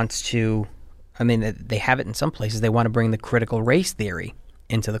department wants to, I mean, they have it in some places. They want to bring the critical race theory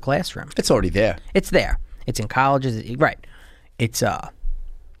into the classroom. It's already there. It's there. It's in colleges. Right. It's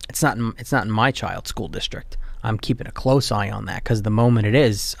not in my child's school district. I'm keeping a close eye on that because the moment it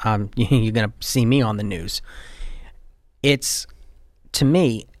is, you're going to see me on the news. It's, to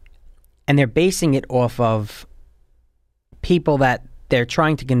me, and they're basing it off of people that they're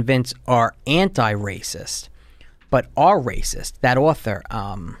trying to convince are anti-racist, but are racist. That author,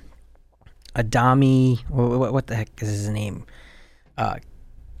 Adami, what the heck is his name?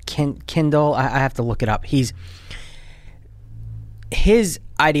 Kindle. I have to look it up. His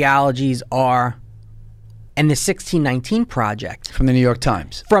ideologies are, and the 1619 Project From the New York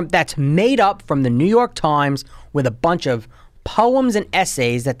Times. That's made up from the New York Times with a bunch of poems and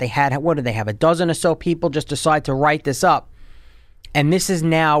essays that they had. What did they have? A dozen or so people just decide to write this up. And this is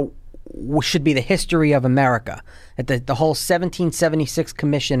now, should be the history of America. That the whole 1776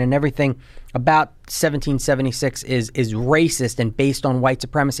 Commission and everything about 1776 is racist and based on white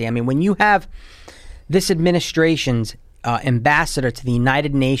supremacy. I mean, when you have this administration's ambassador to the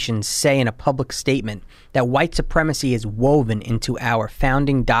United Nations say in a public statement that white supremacy is woven into our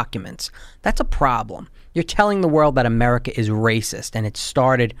founding documents, that's a problem. You're telling the world that America is racist, and it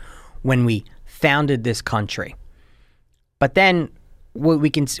started when we founded this country. But then we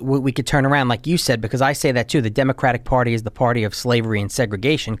could turn around, like you said, because I say that too. The Democratic Party is the party of slavery and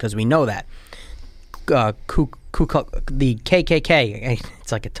segregation, because we know that. The KKK,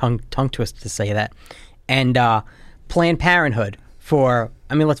 it's like a tongue twist to say that, and Planned Parenthood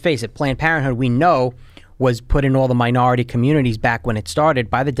let's face it, Planned Parenthood, we know, was put in all the minority communities back when it started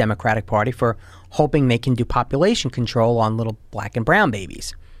by the Democratic Party for hoping they can do population control on little black and brown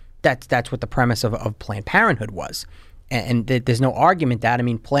babies. That's what the premise of Planned Parenthood was. And there's no argument that, I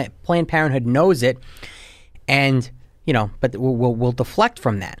mean, Planned Parenthood knows it, and, you know, but we'll deflect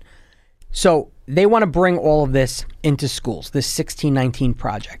from that. So they want to bring all of this into schools, this 1619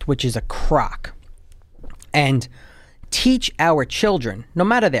 Project, which is a crock, and teach our children, no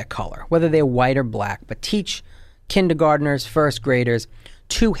matter their color, whether they're white or black, but teach kindergartners, first graders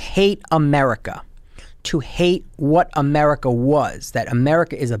to hate America, to hate what America was, that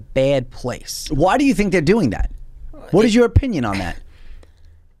America is a bad place. Why do you think they're doing that? What is your opinion on that?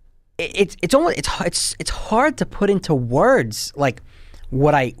 It's hard to put into words, like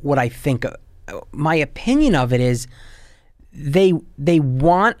what I think. My opinion of it is they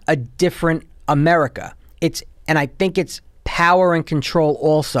want a different America. And I think it's power and control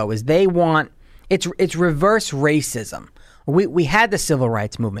also, is they want, it's reverse racism. We had the civil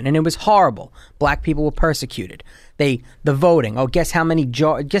rights movement, and it was horrible. Black people were persecuted. The voting. Oh, guess how many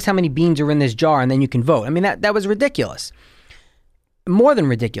beans are in this jar, and then you can vote. I mean, that was ridiculous. More than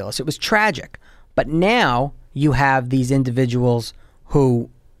ridiculous. It was tragic. But now you have these individuals who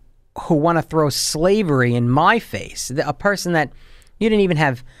want to throw slavery in my face. A person that you didn't even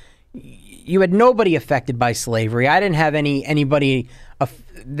have. You had nobody affected by slavery. I didn't have anybody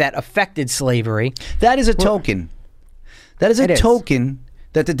that affected slavery. That is a token. That is a token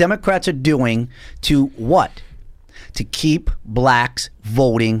that the Democrats are doing to what? To keep blacks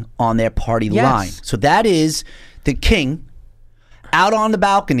voting on their party line. So that is the king out on the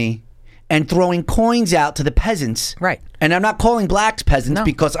balcony and throwing coins out to the peasants. Right. And I'm not calling blacks peasants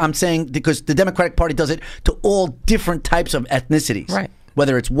because I'm saying because the Democratic Party does it to all different types of ethnicities. Right.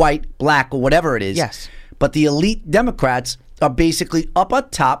 Whether it's white, black, or whatever it is. Yes. But the elite Democrats are basically up on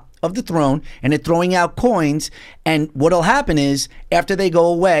top of the throne, and they're throwing out coins. And what'll happen is, after they go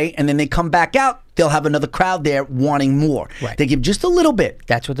away and then they come back out, they'll have another crowd there wanting more. Right. They give just a little bit.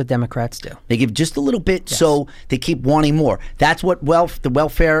 That's what the Democrats do. They give just a little bit, so they keep wanting more. That's what the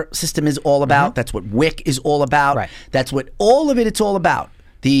welfare system is all about. Mm-hmm. That's what WIC is all about. Right. That's what all of it's all about.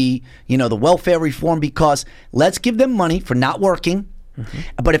 The welfare reform, because let's give them money for not working. Mm-hmm.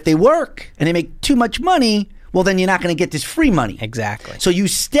 But if they work and they make too much money, well, then you're not going to get this free money. Exactly. So you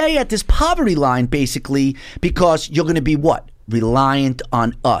stay at this poverty line, basically, because you're going to be what? Reliant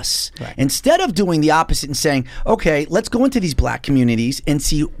on us. Right. Instead of doing the opposite and saying, okay, let's go into these black communities and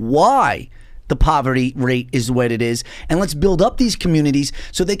see why the poverty rate is what it is, and let's build up these communities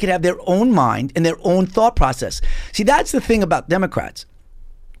so they could have their own mind and their own thought process. See, that's the thing about Democrats.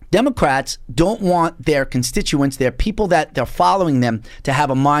 Democrats don't want their constituents, their people that they're following them, to have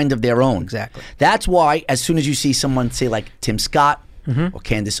a mind of their own. Exactly. That's why as soon as you see someone say like Tim Scott or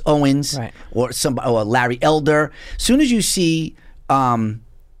Candace Owens or Larry Elder, as soon as you see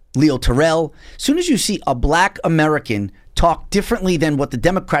Leo Terrell, as soon as you see a black American talk differently than what the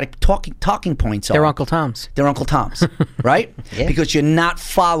Democratic talking points are. They're Uncle Tom's. They're Uncle Tom's, right? Yeah. Because you're not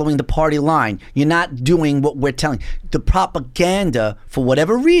following the party line. You're not doing what we're telling. The propaganda, for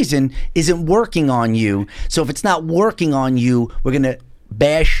whatever reason, isn't working on you. So if it's not working on you, we're going to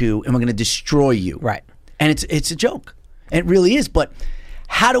bash you and we're going to destroy you. Right. And it's a joke. It really is. But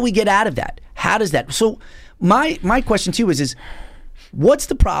how do we get out of that? How does that? So my question to you is what's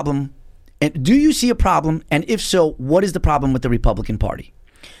the problem? And do you see a problem? And if so, what is the problem with the Republican Party?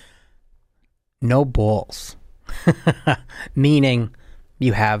 No balls. Meaning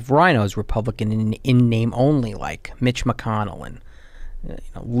you have rhinos, Republican in name only, like Mitch McConnell and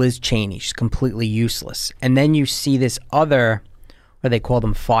Liz Cheney. She's completely useless. And then you see this other, what they call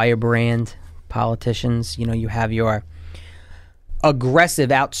them, firebrand politicians. You have your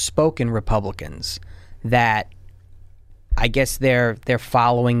aggressive, outspoken Republicans that I guess they're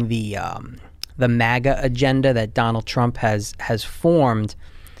following the MAGA agenda that Donald Trump has formed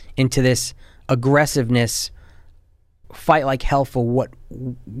into this aggressiveness, fight like hell for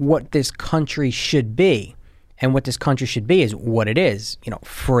what this country should be, and what this country should be is what it is,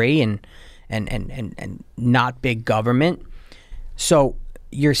 free and not big government. So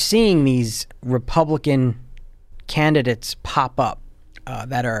you're seeing these Republican candidates pop up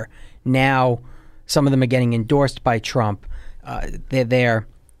that are now. Some of them are getting endorsed by Trump. They're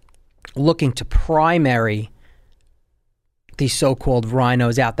looking to primary these so-called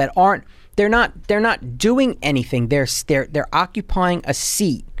rhinos out that aren't. They're not doing anything. They're occupying a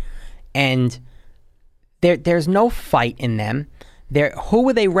seat, and there's no fight in them. Who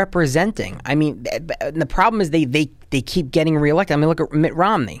are they representing? I mean, the problem is they keep getting reelected. I mean, look at Mitt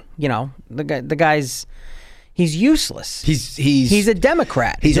Romney. The guy's. He's useless. He's a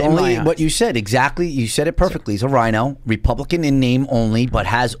Democrat. He's only what you said exactly. You said it perfectly. He's a rhino, Republican in name only, but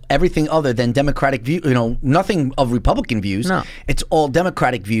has everything other than Democratic view. Nothing of Republican views. No, it's all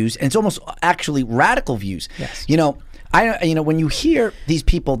Democratic views, and it's almost actually radical views. Yes. When you hear these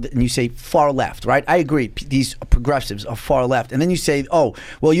people and you say far left, right? I agree. These progressives are far left, and then you say, "Oh,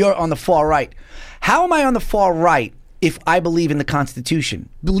 well, you're on the far right." How am I on the far right? If I believe in the Constitution.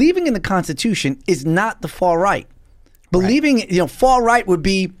 Believing in the Constitution is not the far right. Believing, far right would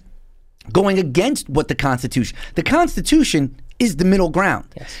be going against what the Constitution. The Constitution is the middle ground.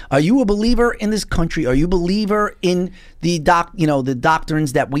 Yes. Are you a believer in this country? Are you a believer in the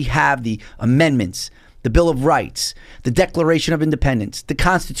doctrines that we have, the amendments, the Bill of Rights, the Declaration of Independence, the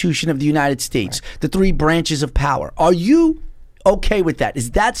Constitution of the United States, the three branches of power? Are you okay with that?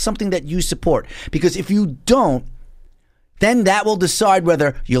 Is that something that you support? Because if you don't, then that will decide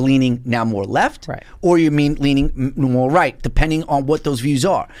whether you're leaning now more left or you mean leaning more right, depending on what those views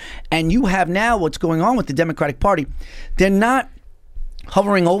are. And you have now what's going on with the Democratic Party. They're not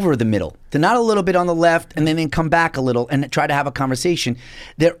hovering over the middle. They're not a little bit on the left and then come back a little and try to have a conversation.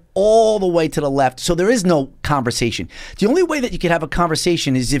 They're all the way to the left. So there is no conversation. The only way that you could have a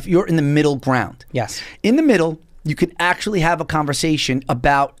conversation is if you're in the middle ground. Yes. In the middle, you could actually have a conversation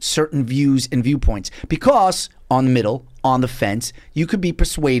about certain views and viewpoints, because on the middle, on the fence, you could be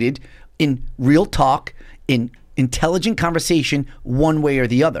persuaded in real talk, in intelligent conversation, one way or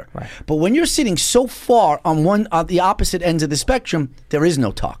the other. Right. But when you're sitting so far on the opposite ends of the spectrum, there is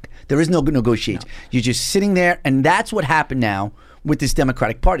no talk. There is no negotiation. No. You're just sitting there, and that's what happened now with this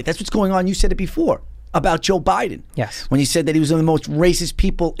Democratic Party. That's what's going on. You said it before about Joe Biden. Yes. When you said that he was one of the most racist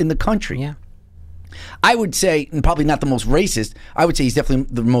people in the country. Yeah. I would say, and probably not the most racist, I would say he's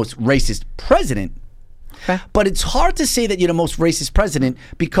definitely the most racist president. Okay. But it's hard to say that you're the most racist president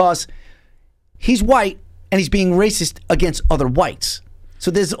because he's white and he's being racist against other whites.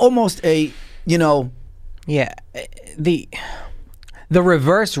 So there's almost a, Yeah. The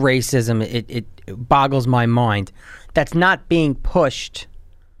reverse racism, it boggles my mind. That's not being pushed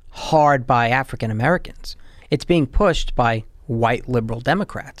hard by African Americans. It's being pushed by white liberal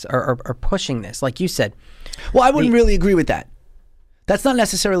Democrats are pushing this, like you said. Well, I wouldn't really agree with that. That's not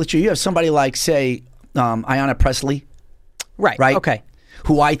necessarily true. You have somebody like, say, Ayanna Pressley. Right. Okay.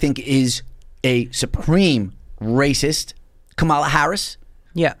 Who I think is a supreme racist. Kamala Harris.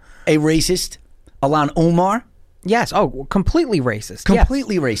 Yeah. A racist. Ilhan Omar. Yes. Oh, completely racist.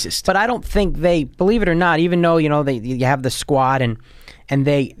 Completely racist. But I don't think they, believe it or not, even though, you have the squad and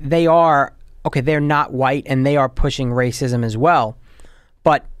they are, okay, they're not white and they are pushing racism as well.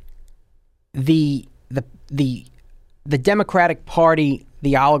 But the Democratic Party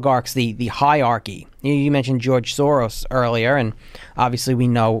the oligarchs, the hierarchy. You mentioned George Soros earlier, and obviously we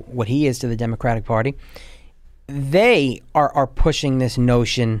know what he is to the Democratic Party. They are pushing this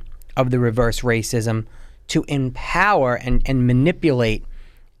notion of the reverse racism to empower and manipulate,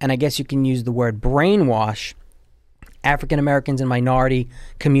 and I guess you can use the word brainwash, African Americans and minority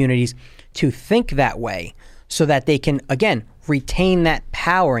communities to think that way so that they can, again, retain that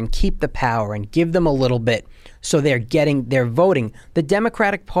power and keep the power and give them a little bit so they're voting. The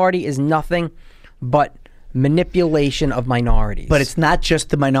Democratic Party is nothing but manipulation of minorities. But it's not just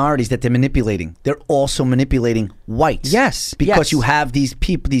the minorities that they're manipulating. They're also manipulating whites. Yes. Because you have these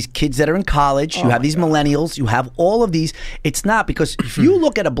people, these kids that are in college, you have these millennials, you have all of these. It's not because if you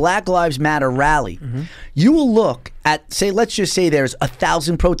look at a Black Lives Matter rally, you will look at, say, let's just say there's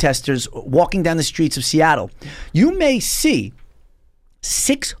 1,000 protesters walking down the streets of Seattle. You may see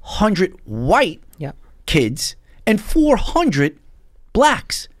 600 white kids and 400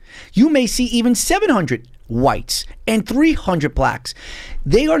 blacks. You may see even 700 whites and 300 blacks.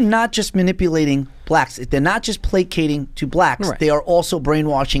 They are not just manipulating blacks. They're not just placating to blacks. Right. They are also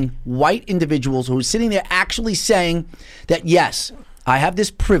brainwashing white individuals who are sitting there actually saying that, yes, I have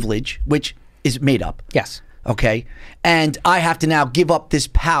this privilege, which is made up. Yes. Okay. And I have to now give up this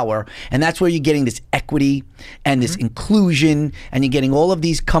power. And that's where you're getting this equity and this inclusion. And you're getting all of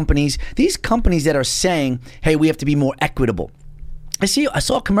these companies that are saying, hey, we have to be more equitable. I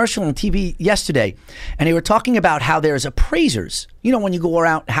saw a commercial on TV yesterday, and they were talking about how there's appraisers. You know, when you go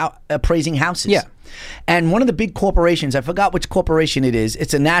around appraising houses. Yeah. And one of the big corporations, I forgot which corporation it is.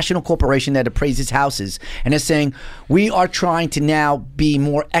 It's a national corporation that appraises houses, and they're saying we are trying to now be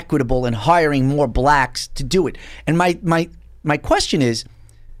more equitable and hiring more blacks to do it. And my question is,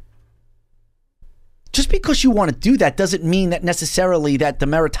 just because you want to do that doesn't mean that necessarily that the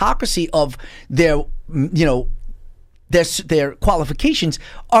meritocracy of their, their qualifications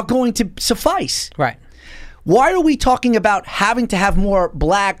are going to suffice. Right. Why are we talking about having to have more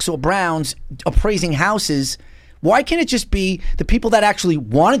blacks or browns appraising houses? Why can't it just be the people that actually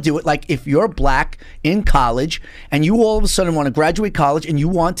want to do it? Like if you're black in college and you all of a sudden want to graduate college and you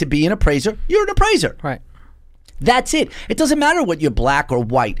want to be an appraiser, you're an appraiser. Right. That's it. It doesn't matter what you're black or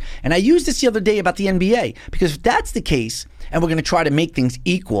white. And I used this the other day about the NBA, because if that's the case and we're going to try to make things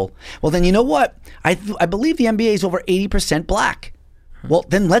equal, well, then you know what? I believe the NBA is over 80% black. Well,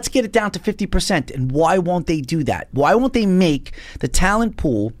 then let's get it down to 50%. And why won't they do that? Why won't they make the talent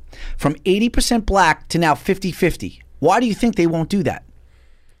pool from 80% black to now 50-50? Why do you think they won't do that?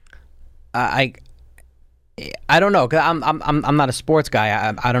 I don't know, because I'm not a sports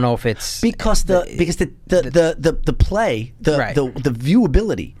guy. I don't know if it's because the play, the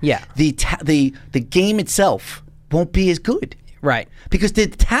viewability, the game itself won't be as good. Right. Because the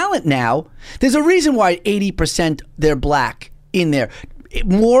talent now, there's a reason why 80% they're black in there.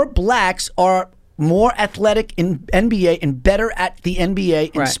 More blacks are more athletic in NBA and better at the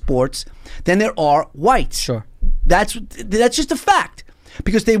NBA in sports than there are whites. Sure. That's just a fact.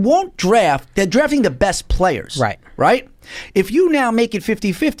 Because they won't draft, they're drafting the best players. Right. Right? If you now make it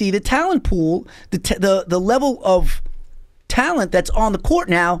 50-50, the talent pool, the level of talent that's on the court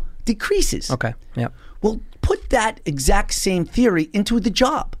now decreases. Okay. Yep. Well, put that exact same theory into the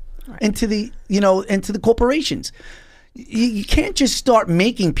job, into the into the corporations. You can't just start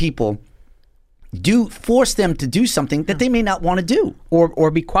making people force them to do something that they may not want to do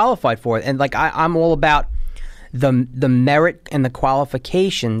or be qualified for it. And like I'm all about the merit and the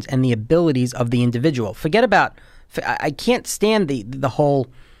qualifications and the abilities of the individual. Forget about, I can't stand the whole,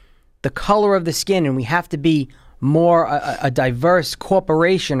 the color of the skin, and we have to be more a diverse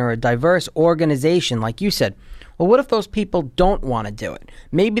corporation or a diverse organization, like you said. Well, what if those people don't want to do it?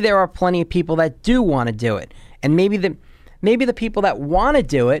 Maybe there are plenty of people that do want to do it. And maybe the people that want to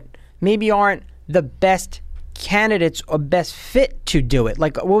do it maybe aren't the best candidates or best fit to do it.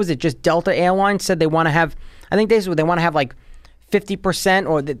 Like, what was it? Just Delta Airlines said they want to have, I think they want to have like 50%,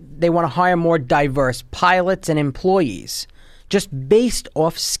 or they want to hire more diverse pilots and employees just based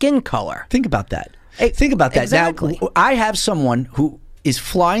off skin color. Think about that. Think about that. Exactly. Now, I have someone who is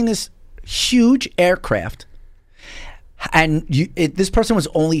flying this huge aircraft, and this person was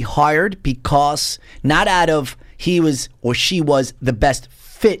only hired because not out of he was or she was the best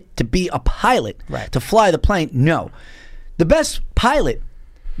fit to be a pilot, to fly the plane. No. The best pilot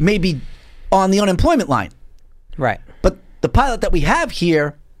may be on the unemployment line. Right. But the pilot that we have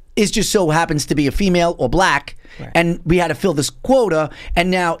here is just so happens to be a female or black, and we had to fill this quota, and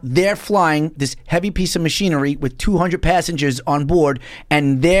now they're flying this heavy piece of machinery with 200 passengers on board,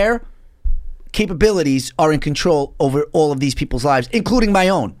 and their capabilities are in control over all of these people's lives, including my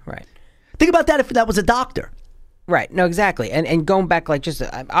own. Right. Think about that if that was a doctor. Right. No, exactly. And going back, like, just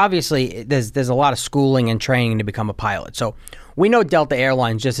obviously, there's a lot of schooling and training to become a pilot. So we know Delta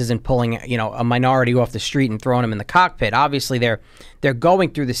Airlines just isn't pulling, a minority off the street and throwing them in the cockpit. Obviously, they're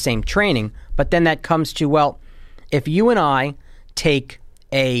going through the same training. But then that comes to, well, if you and I take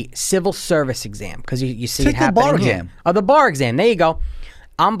a civil service exam, because you see take it happening. The bar exam. Oh, the bar exam. There you go.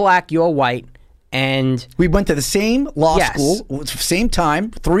 I'm black, you're white, and we went to the same law school, same time,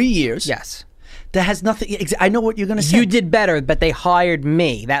 3 years. Yes. That has nothing. I know what you're going to say. You did better, but they hired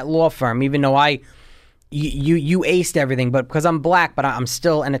me, that law firm, even though you aced everything. But because I'm black, but I'm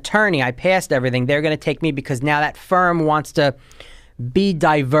still an attorney, I passed everything. They're going to take me because now that firm wants to be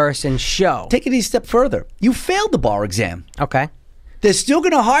diverse and show. Take it a step further. You failed the bar exam. Okay. They're still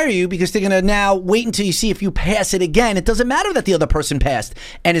going to hire you because they're going to now wait until you see if you pass it again. It doesn't matter that the other person passed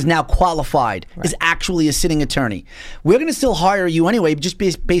and is now qualified, is actually a sitting attorney. We're going to still hire you anyway, just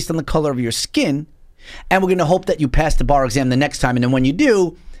based on the color of your skin. And we're going to hope that you pass the bar exam the next time. And then when you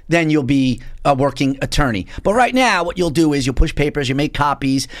do, then you'll be a working attorney. But right now, what you'll do is you'll push papers, you make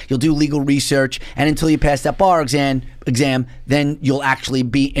copies, you'll do legal research, and until you pass that bar exam, then you'll actually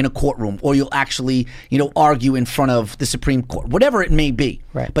be in a courtroom, or you'll actually, argue in front of the Supreme Court, whatever it may be.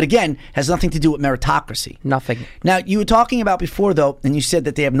 Right. But again, has nothing to do with meritocracy. Nothing. Now, you were talking about before, though, and you said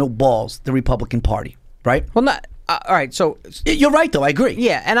that they have no balls, the Republican Party, right? Well, not. All right, so you're right, though. I agree.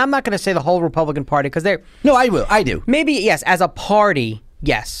 Yeah, and I'm not going to say the whole Republican Party because they're. No, I will. I do. Maybe yes, as a party.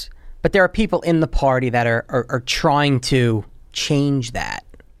 Yes, but there are people in the party that are trying to change that.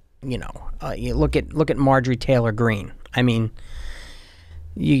 You look at Marjorie Taylor Greene. I mean,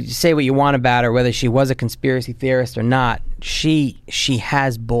 you say what you want about her, whether she was a conspiracy theorist or not. She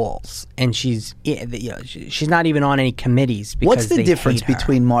has balls, and she's not even on any committees. Because what's the difference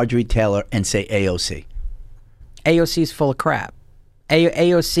between Marjorie Taylor and say AOC? AOC is full of crap.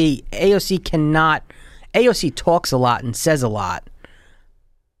 AOC cannot. AOC talks a lot and says a lot.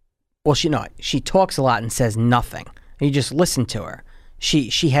 Well, she talks a lot and says nothing. You just listen to her.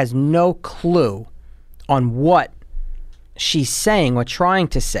 She has no clue on what she's saying or trying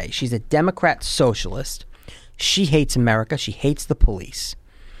to say. She's a Democrat socialist. She hates America. She hates the police.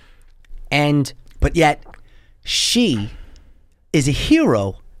 But yet, she is a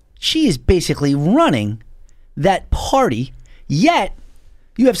hero. She is basically running that party. Yet,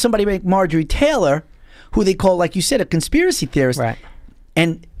 you have somebody like Marjorie Taylor, who they call, like you said, a conspiracy theorist. Right.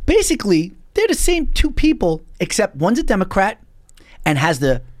 And basically, they're the same two people, except one's a Democrat and has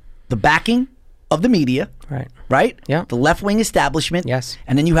the backing of the media. Right. Right? Yeah. The left-wing establishment. Yes.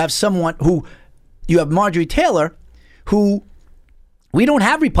 And then you have you have Marjorie Taylor, who we don't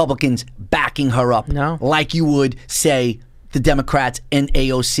have Republicans backing her up. No. Like you would, say, the Democrats and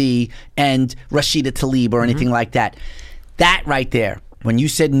AOC and Rashida Tlaib or anything like that. That right there, when you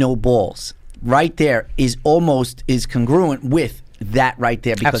said no balls, right there is congruent with that right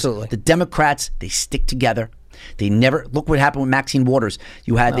there, because Absolutely. The Democrats, they stick together. They never look what happened with Maxine Waters.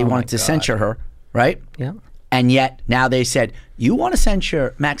 They wanted to censure her, right? Yeah. And yet now they said, you want to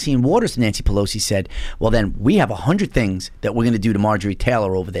censure Maxine Waters? Nancy Pelosi said, well, then we have 100 things that we're going to do to Marjorie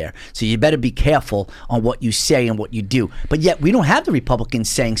Taylor over there. So you better be careful on what you say and what you do. But yet we don't have the Republicans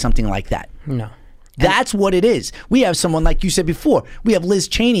saying something like that. No. That's what it is. We have someone, like you said before, we have Liz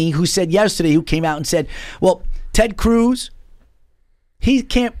Cheney, who said yesterday, who came out and said, well, Ted Cruz, he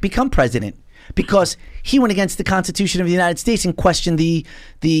can't become president because he went against the Constitution of the United States and questioned the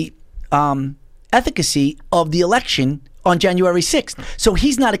efficacy of the election on January 6th. So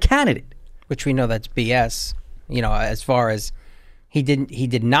he's not a candidate. Which we know that's BS. As far as he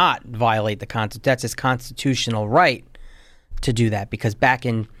did not violate the Constitution. That's his constitutional right to do that, because back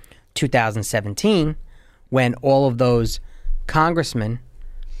in 2017, when all of those congressmen,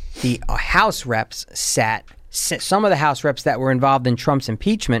 the House reps some of the House reps that were involved in Trump's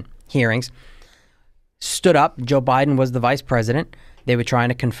impeachment hearings stood up. Joe Biden was the vice president. They were trying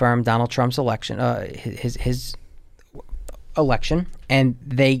to confirm Donald Trump's election, his election, and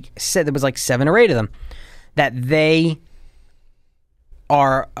they said, there was like 7 or 8 of them, that they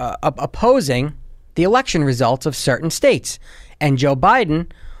are opposing the election results of certain states. And Joe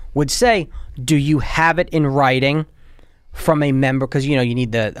Biden would say, do you have it in writing from a member? Because, you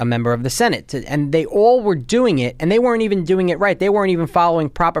need a member of the Senate. And they all were doing it, and they weren't even doing it right. They weren't even following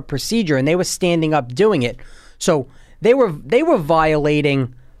proper procedure, and they were standing up doing it. So they were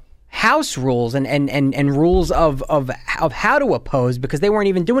violating House rules and rules of how to oppose, because they weren't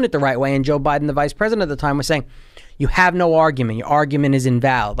even doing it the right way. And Joe Biden, the vice president at the time, was saying, you have no argument. Your argument is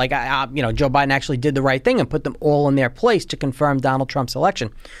invalid. Like, Joe Biden actually did the right thing and put them all in their place to confirm Donald Trump's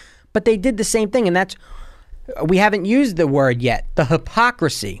election. But they did the same thing, and we haven't used the word yet. The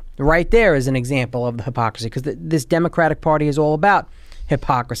hypocrisy right there is an example of the hypocrisy, because this Democratic Party is all about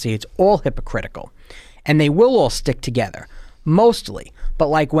hypocrisy. It's all hypocritical. And they will all stick together, mostly. But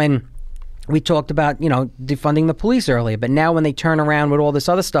like when we talked about, defunding the police earlier, but now when they turn around with all this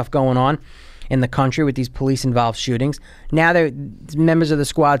other stuff going on in the country with these police-involved shootings, now members of the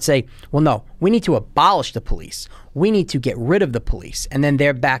squad say, well, no, we need to abolish the police. We need to get rid of the police. And then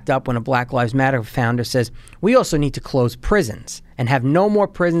they're backed up when a Black Lives Matter founder says, we also need to close prisons and have no more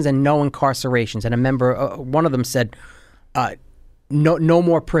prisons and no incarcerations. And a member, one of them said, no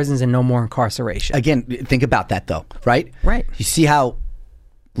more prisons and no more incarceration. Again, think about that, though, right? Right. You see how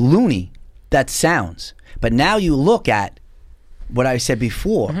loony that sounds. But now you look at what I said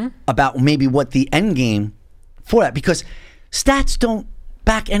before about maybe what the end game for that, because stats don't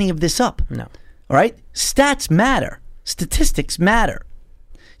back any of this up. No. All right? Stats matter. Statistics matter.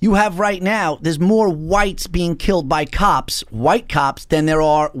 You have right now, there's more whites being killed by cops, white cops, than there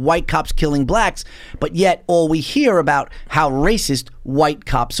are white cops killing blacks. But yet all we hear about how racist white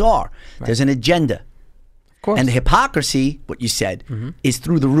cops are. Right. There's an agenda. Of course. And the hypocrisy, what you said, is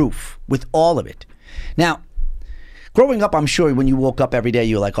through the roof with all of it. Now, growing up, I'm sure when you woke up every day,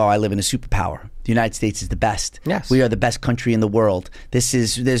 you were like, oh, I live in a superpower. The United States is the best. Yes. We are the best country in the world.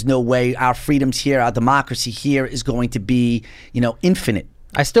 There's no way our freedoms here, our democracy here is going to be, infinite.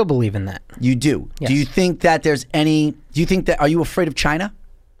 I still believe in that. You do. Yes. Do you think that are you afraid of China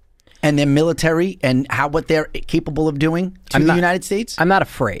and their military and what they're capable of doing to the United States? I'm not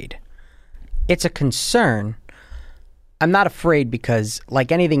afraid. It's a concern. I'm not afraid because,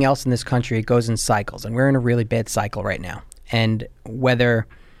 like anything else in this country, it goes in cycles, and we're in a really bad cycle right now. And whether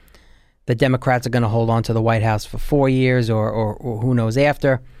the Democrats are going to hold on to the White House for 4 years or who knows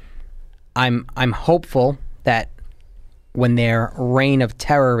after, I'm hopeful that when their reign of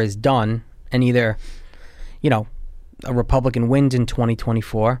terror is done, and either, a Republican wins in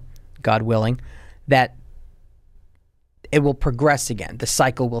 2024, God willing, that it will progress again. The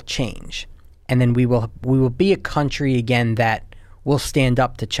cycle will change. And then we will be a country again that will stand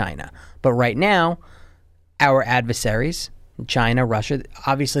up to China. But right now, our adversaries, China, Russia,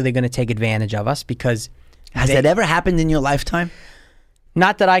 obviously they're going to take advantage of us because... Has that ever happened in your lifetime?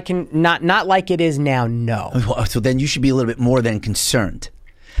 Not that I can... Not like it is now, no. So then you should be a little bit more than concerned.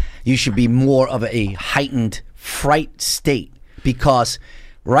 You should be more of a heightened fright state, because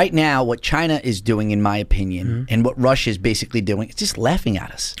right now what China is doing, in my opinion, and what Russia is basically doing, it's just laughing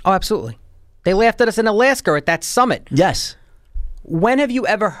at us. Oh, absolutely. They laughed at us in Alaska at that summit. Yes. When have you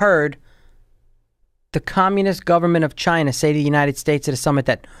ever heard the Communist government of China say to the United States at a summit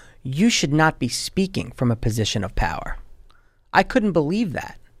that you should not be speaking from a position of power? I couldn't believe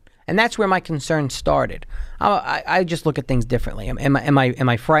that. And that's where my concern started. I just look at things differently. Am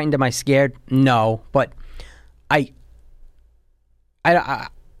I frightened? Am I scared? No. But I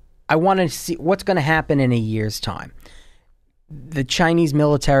want to see what's going to happen in a year's time. The Chinese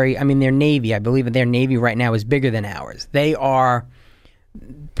military, their Navy, I believe their Navy right now is bigger than ours. They are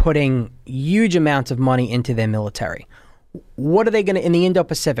putting huge amounts of money into their military. What are they going to, in the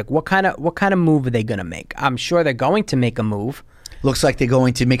Indo-Pacific, what kind of move are they going to make? I'm sure they're going to make a move. Looks like they're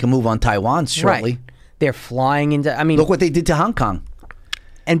going to make a move on Taiwan shortly. Right. They're flying into, look what they did to Hong Kong.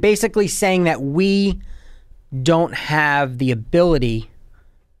 And basically saying that we don't have the ability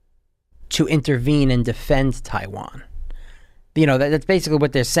to intervene and defend Taiwan. That's basically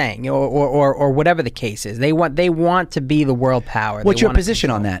what they're saying, or whatever the case is. They want to be the world power. What's your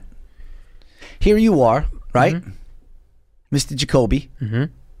position on that? Here you are, right, Mr. Jacoby. You're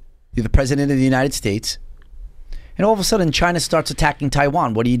the president of the United States, and all of a sudden China starts attacking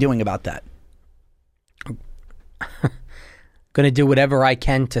Taiwan. What are you doing about that? Going to do whatever I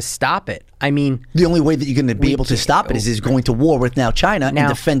can to stop it. The only way that you're going to be able to stop it is going to war with China and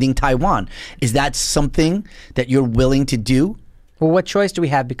defending Taiwan. Is that something that you're willing to do? Well, what choice do we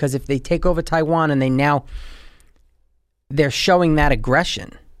have? Because if they take over Taiwan and they're showing that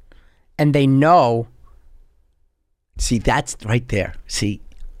aggression, and they know. See, that's right there. See,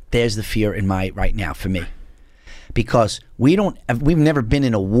 there's the fear right now for me, because we've never been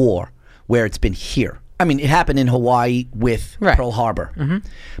in a war where it's been here. It happened in Hawaii with Pearl Harbor.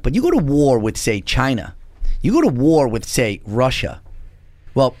 But you go to war with, say, China. You go to war with, say, Russia.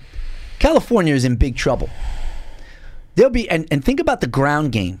 Well, California is in big trouble. There'll be, and think about the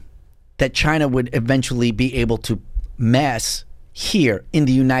ground game that China would eventually be able to mass here in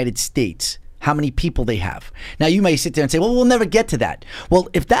the United States. How many people they have. Now, you may sit there and say, well, we'll never get to that. Well,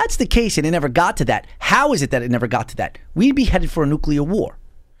 if that's the case and it never got to that, how is it that it never got to that? We'd be headed for a nuclear war.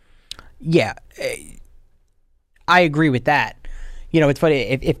 Yeah. I agree with that. It's funny,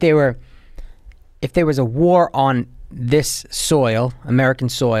 if they were, if there was a war on this soil, American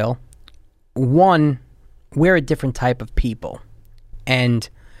soil, one, we're a different type of people. And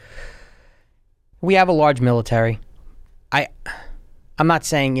we have a large military. I'm not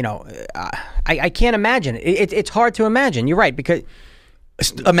saying, I can't imagine it. It's hard to imagine. You're right, because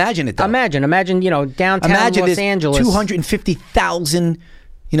imagine it though. Imagine, downtown Los Angeles. 250,000,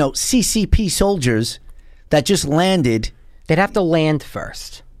 CCP soldiers that just landed. They'd have to land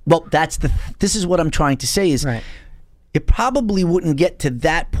first. Well, this is what I'm trying to say is right. It probably wouldn't get to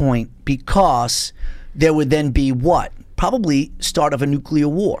that point because there would then be what? Probably start of a nuclear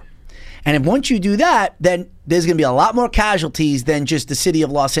war. And if once you do that, then there's going to be a lot more casualties than just the city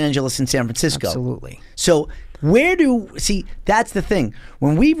of Los Angeles and San Francisco. Absolutely. So that's the thing.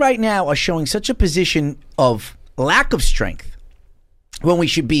 When we right now are showing such a position of lack of strength, when we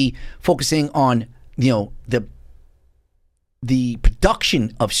should be focusing on, the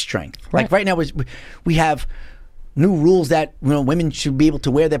production of strength. Right. Like right now, we have new rules that women should be able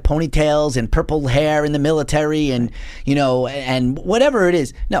to wear their ponytails and purple hair in the military, and and whatever it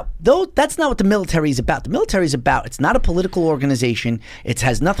is. No, that's not what the military is about. The military is about, it's not a political organization. It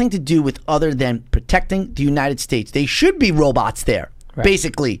has nothing to do with other than protecting the United States. They should be robots there. Right.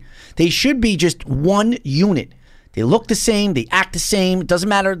 Basically, they should be just one unit. They look the same, they act the same. It doesn't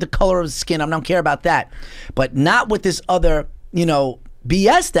matter the color of the skin. I don't care about that, but not with this other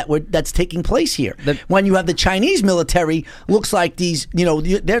BS that's taking place here. When you have the Chinese military, looks like these,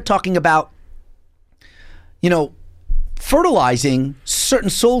 they're talking about, fertilizing certain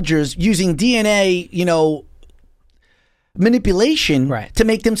soldiers using DNA, manipulation to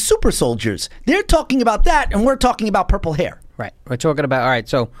make them super soldiers. They're talking about that, and we're talking about purple hair. Right. We're talking about, all right,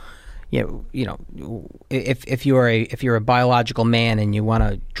 so if you're a biological man and you want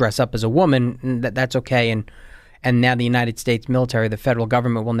to dress up as a woman, that's okay. And now the United States military, the federal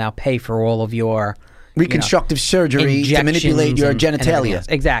government, will now pay for all of your reconstructive surgery to manipulate your genitalia.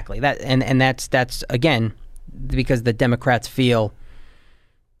 Exactly. That's again because the Democrats feel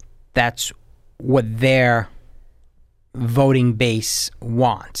that's what their voting base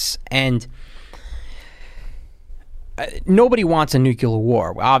wants. And nobody wants a nuclear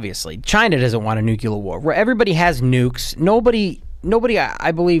war, obviously. China doesn't want a nuclear war. Where everybody has nukes,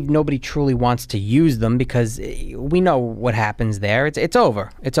 I believe nobody truly wants to use them because we know what happens there. It's over.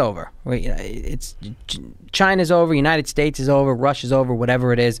 It's over. China's over. United States is over. Russia's over.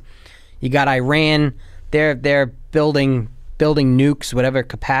 Whatever it is, you got Iran. They're building nukes, whatever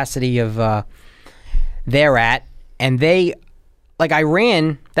capacity of they're at, and they like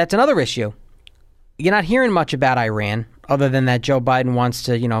Iran. That's another issue. You're not hearing much about Iran other than that Joe Biden wants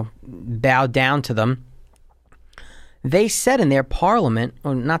to bow down to them. They said in their parliament,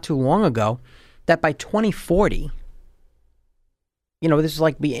 not too long ago, that by 2040, this is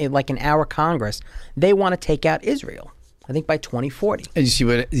like in our Congress, they want to take out Israel. I think by 2040. And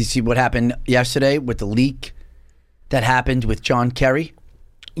you see what happened yesterday with the leak that happened with John Kerry?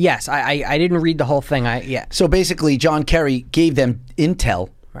 Yes, I didn't read the whole thing. So basically, John Kerry gave them intel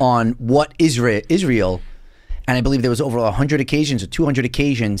on what Israel, and I believe there was over 100 occasions or 200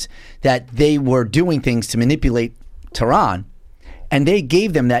 occasions that they were doing things to manipulate Tehran, and they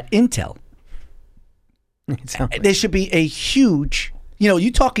gave them that intel. There should be a huge,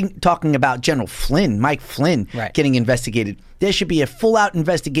 you talking about General Flynn, Mike Flynn, getting investigated. There should be a full-out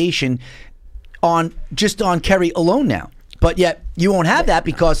investigation on Kerry alone now. But yet you won't have that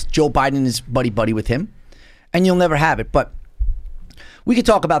because Joe Biden is buddy with him, and you'll never have it. But we could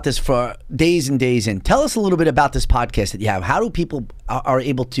talk about this for days and days. And tell us a little bit about this podcast that you have. How do people are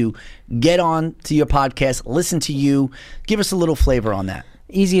able to get on to your podcast, listen to you? Give us a little flavor on that.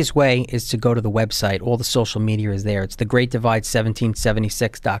 Easiest way is to go to the website. All the social media is there. It's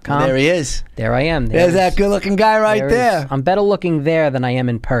thegreatdivide1776.com. There he is. There I am. There's that good-looking guy right there. I'm better looking there than I am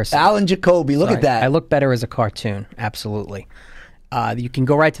in person. Alan Jacoby, look at that. I look better as a cartoon, absolutely. You can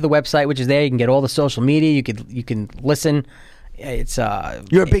go right to the website, which is there. You can get all the social media. You can listen. It's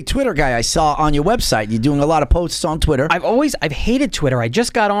You're a big Twitter guy. I saw on your website. You're doing a lot of posts on Twitter. I've hated Twitter. I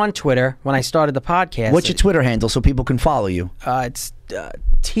just got on Twitter when I started the podcast. What's your Twitter handle so people can follow you? It's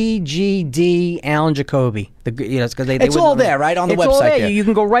TGD Alan Jacoby. It's because it's all there, right on the website. All there. There. You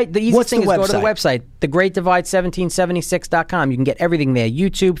can go right. The easiest What's thing the is website? Go to the website. Thegreatdivide1776.com. You can get everything there: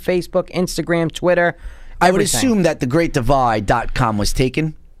 YouTube, Facebook, Instagram, Twitter. I would assume that thegreatdivide.com was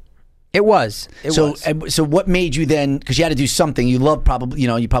taken. It was. So what made you then? Because you had to do something. You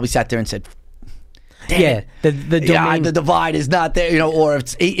probably sat there and said, Yeah, the domain. The divide is not there, or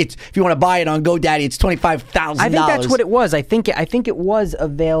it's if you want to buy it on GoDaddy, it's $25,000. I think that's what it was. I think it was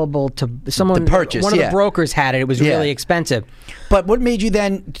available to someone to purchase. One of the brokers had it. It was really expensive. But what made you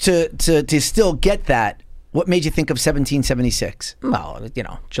then to still get that? What made you think of 1776? Well,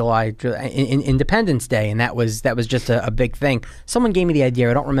 July Independence Day, and that was just a big thing. Someone gave me the idea.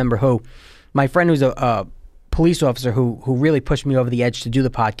 I don't remember who. My friend who's a police officer who really pushed me over the edge to do the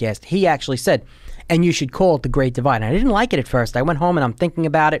podcast. He actually said, and you should call it the Great Divide. And I didn't like it at first. I went home and I'm thinking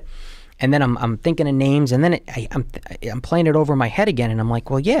about it, and then I'm thinking of names, and then I'm playing it over in my head again, and I'm like,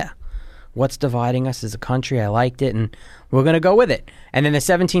 well, yeah, what's dividing us as a country? I liked it, and we're going to go with it. And then the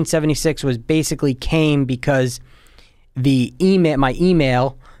 1776 came because my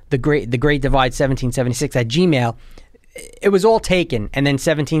email, the Great Divide 1776 at Gmail, it was all taken, and then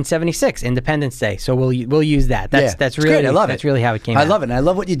 1776 Independence Day. So we'll use that. That's really great. I love it. That's really how it came out. I love it. And I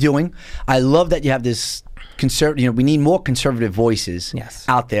love what you're doing. I love that you have this conservative. We need more conservative voices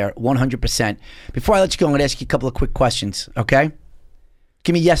out there. 100%. Before I let you go, I'm going to ask you a couple of quick questions. Okay?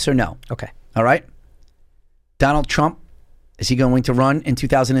 Give me yes or no. Okay. All right. Donald Trump, is he going to run in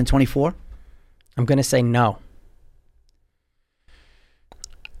 2024? I'm going to say no.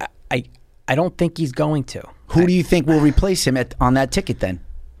 I don't think he's going to. Who do you think will replace him on that ticket then?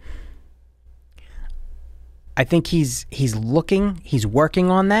 I think he's working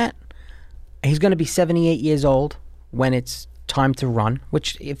on that. He's going to be 78 years old when it's time to run,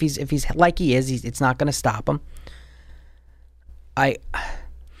 which if he's like he is, it's not going to stop him.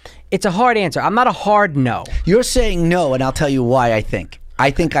 It's a hard answer. I'm not a hard no. You're saying no, and I'll tell you why I think.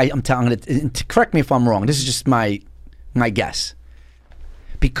 I'm telling you, correct me if I'm wrong. This is just my guess.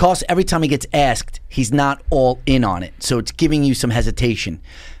 Because every time he gets asked, he's not all in on it. So it's giving you some hesitation,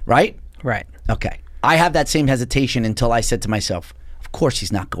 right? Right. Okay. I have that same hesitation until I said to myself, of course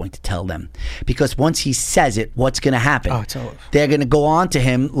he's not going to tell them. Because once he says it, what's going to happen? Oh, it's over. They're going to go on to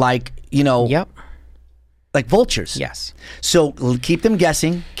him like, Yep. Like vultures. Yes. So keep them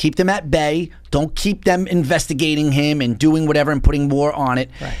guessing, keep them at bay. Don't keep them investigating him and doing whatever and putting more on it.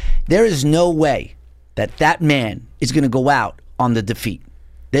 Right. There is no way that man is going to go out on the defeat.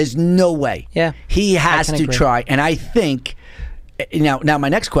 There's no way. Yeah. He has to agree. try. And I think, now my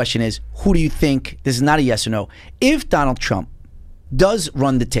next question is, who do you think, this is not a yes or no, if Donald Trump does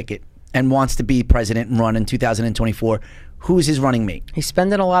run the ticket and wants to be president and run in 2024, who is his running mate? He's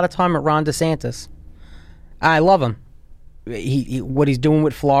spending a lot of time at Ron DeSantis. I love him. What he's doing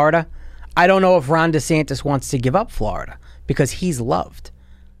with Florida, I don't know if Ron DeSantis wants to give up Florida because he's loved,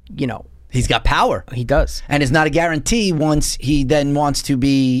 He's got power. He does. And it's not a guarantee once he then wants to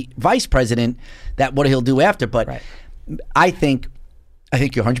be vice president that what he'll do after. But right. I think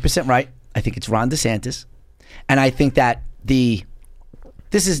you're 100% right. I think it's Ron DeSantis. And I think that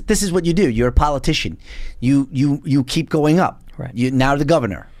this is what you do. You're a politician. You keep going up. Right. You're now the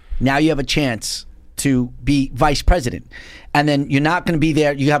governor. Now you have a chance to be vice president. And then you're not going to be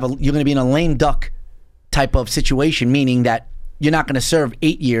there. You're going to be in a lame duck type of situation, meaning that you're not going to serve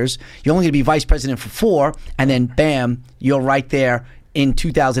 8 years. You're only going to be vice president for 4, and then bam, you're right there in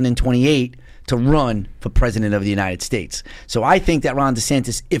 2028 to run for president of the United States. So I think that Ron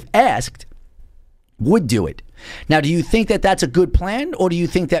DeSantis, if asked, would do it. Now, do you think that that's a good plan, or do you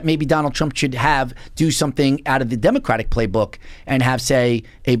think that maybe Donald Trump should do something out of the Democratic playbook and have, say,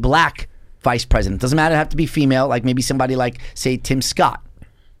 a black vice president? Doesn't matter, have to be female, like maybe somebody like, say, Tim Scott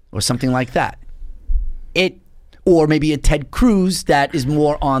or something like that. Or maybe a Ted Cruz that is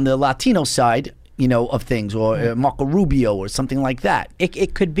more on the Latino side, of things, or Marco Rubio or something like that.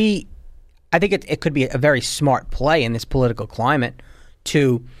 It could be, I think it could be a very smart play in this political climate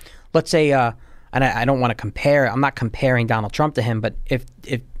to, let's say, and I don't want to compare, I'm not comparing Donald Trump to him, but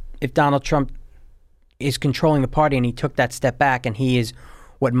if Donald Trump is controlling the party and he took that step back and he is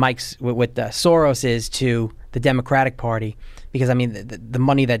what Soros is to the Democratic Party, because I mean the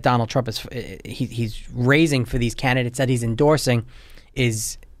money that Donald Trump he's raising for these candidates that he's endorsing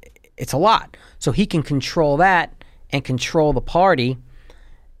it's a lot. So he can control that and control the party,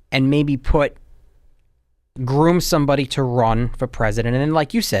 and maybe groom somebody to run for president, and then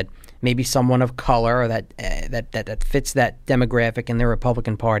like you said, maybe someone of color that fits that demographic in the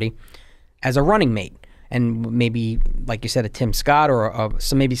Republican Party as a running mate. And maybe, like you said, a Tim Scott or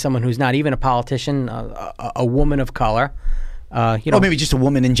maybe someone who's not even a politician, a woman of color. Or maybe just a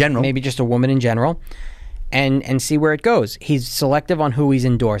woman in general. Maybe just a woman in general. And see where it goes. He's selective on who he's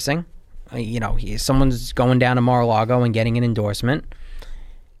endorsing. Someone's going down to Mar-a-Lago and getting an endorsement.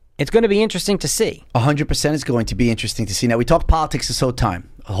 It's going to be interesting to see. 100% is going to be interesting to see. Now, we talked politics the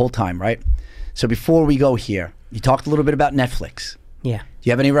whole time, right? So before we go here, you talked a little bit about Netflix. Yeah. Do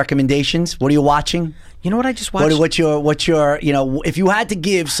you have any recommendations? What are you watching? You know what I just watched? What's your if you had to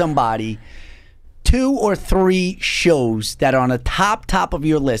give somebody 2 or 3 shows that are on the top of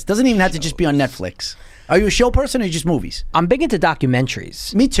your list, doesn't even have to just be on Netflix. Are you a show person or just movies? I'm big into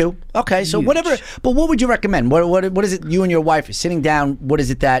documentaries. Me too. Okay, so whatever. But what would you recommend? What is it? You and your wife are sitting down. What is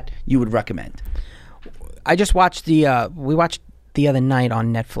it that you would recommend? I just watched we watched the other night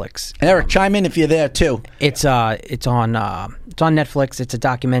on Netflix. And Eric, chime in if you're there too. It's on Netflix. It's a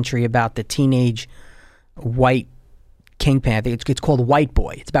documentary about the teenage white kingpin. I think it's called White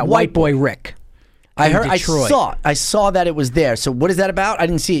Boy. It's about White Boy Rick. I saw that it was there. So what is that about? I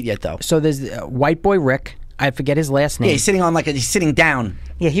didn't see it yet though. So there's White Boy Rick. I forget his last name. Yeah, he's sitting on he's sitting down.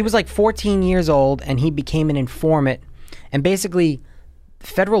 Yeah, he was like 14 years old and he became an informant, and basically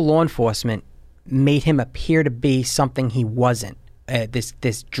federal law enforcement made him appear to be something he wasn't.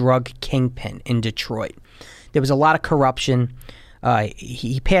 This drug kingpin in Detroit. There was a lot of corruption.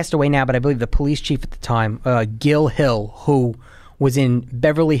 He passed away now, but I believe the police chief at the time, Gil Hill, who was in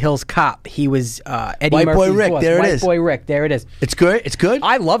Beverly Hills Cop. He was Eddie White Murphy's Boy Rick. boss. There it is. White Boy Rick. There it is. It's good. It's good.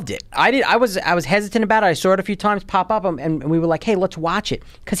 I loved it. I was hesitant about it. I saw it a few times pop up, and we were like, "Hey, let's watch it,"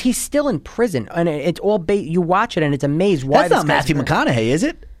 because he's still in prison, and it's all you watch it, and it's amazed why. That's not Matthew McConaughey, is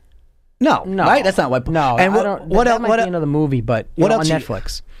it? No, right? That's not White Boy. No, and that might be another movie, but what else on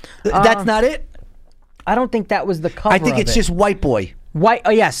Netflix. That's not it. I don't think that was the cover. I think it's just White Boy. White.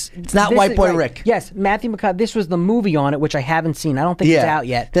 Oh yes, it's not White Boy Rick. Yes, Matthew McConaughey. This was the movie on it, which I haven't seen. I don't think it's out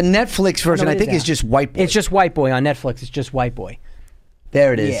yet. The Netflix version, I think, is just White Boy. It's just White Boy on Netflix. It's just White Boy.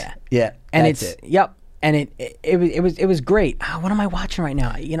 There it is. Yeah. And yep. And it was great. What am I watching right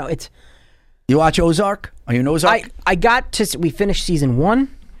now? It's. You watch Ozark? Are you an Ozark? We finished season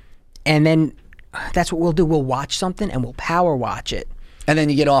 1, and then that's what we'll do. We'll watch something and we'll power watch it. And then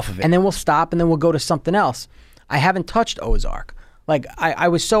you get off of it. And then we'll stop and then we'll go to something else. I haven't touched Ozark. Like, I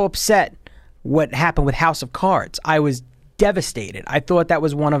was so upset what happened with House of Cards. I was devastated. I thought that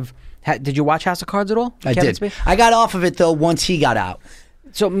was one of... Did you watch House of Cards at all? I did. I got off of it, though, once he got out.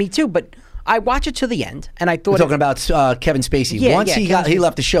 So, me too, but I watched it to the end, and I thought... We're talking about Kevin Spacey. Yeah, once he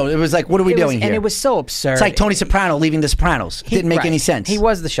left the show, it was like, what are we doing here? And it was so absurd. It's like Tony Soprano leaving The Sopranos. It didn't make any sense. He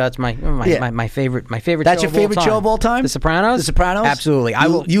was the show. It's my favorite That's your favorite show of all time? The Sopranos? The Sopranos? Absolutely.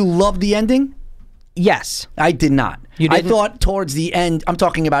 You loved the ending? Yes. I did not. You didn't? I thought towards the end, I'm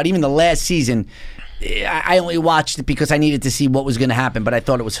talking about even the last season, I only watched it because I needed to see what was going to happen, but I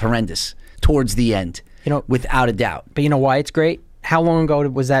thought it was horrendous towards the end, without a doubt. But you know why it's great? How long ago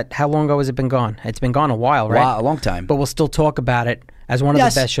was that? How long ago has it been gone? It's been gone a while, right? Wow, a long time. But we'll still talk about it as one of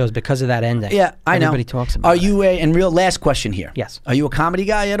the best shows because of that ending. Yeah, I know. Everybody talks about it. Are you last question here. Yes. Are you a comedy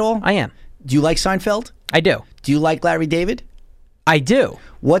guy at all? I am. Do you like Seinfeld? I do. Do you like Larry David? I do.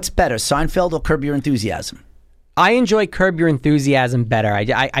 What's better, Seinfeld or Curb Your Enthusiasm? I enjoy Curb Your Enthusiasm better.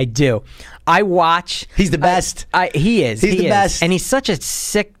 I do. I watch. He's the best. He is. He's the best. And he's such a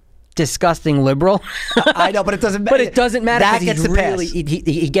sick, disgusting liberal. I know, but it doesn't matter. But it doesn't matter. That gets the pass.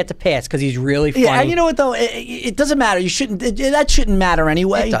 He gets a pass because he's really funny. Yeah, and you know what, though? It doesn't matter. You shouldn't. That shouldn't matter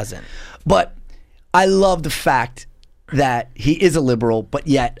anyway. It doesn't. But I love the fact that he is a liberal, but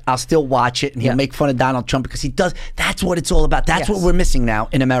yet I'll still watch it, and he'll make fun of Donald Trump because he does. That's what it's all about. That's what we're missing now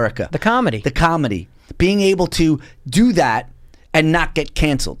in America. The comedy. The comedy. Being able to do that and not get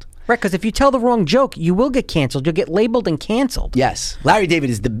canceled. Right, because if you tell the wrong joke, you will get canceled. You'll get labeled and canceled. Yes. Larry David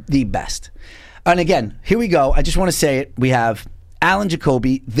is the best. And again, here we go. I just want to say it. We have Alan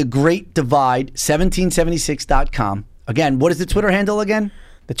Jacoby, The Great Divide, 1776.com. Again, what is the Twitter handle again?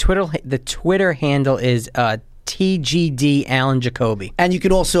 The Twitter handle is TGD Alan Jacoby. And you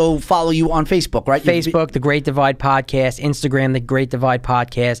could also follow you on Facebook, right? Facebook, The Great Divide Podcast, Instagram, The Great Divide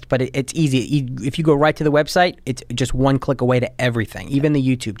Podcast. But it's easy. If you go right to the website, it's just one click away to everything, even the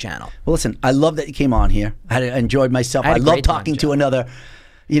YouTube channel. Well, listen, I love that you came on here. I enjoyed myself. I love talking to another,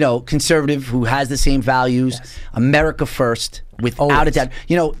 conservative who has the same values. Yes. America first, without a doubt.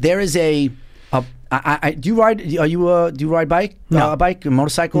 There is a... do you ride? Do you ride bike? No. A bike, a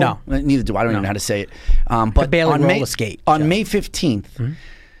motorcycle? No, neither do I. I don't even know how to say it. But barely roller skate. On May 15th,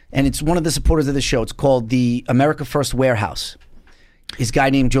 and it's one of the supporters of the show. It's called the America First Warehouse. Is a guy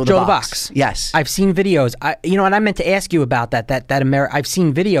named Joe the Box. Yes, I've seen videos. And I meant to ask you about that. I've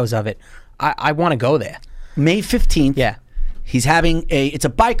seen videos of it. I want to go there. May 15th. Yeah. He's having it's a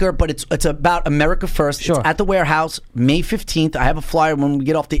biker, but it's about America First. Sure. It's at the warehouse, May 15th. I have a flyer when we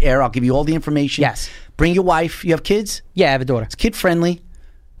get off the air. I'll give you all the information. Yes. Bring your wife. You have kids? Yeah, I have a daughter. It's kid friendly.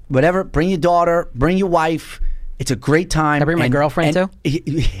 Whatever. Bring your daughter. Bring your wife. It's a great time. Can I bring my girlfriend too?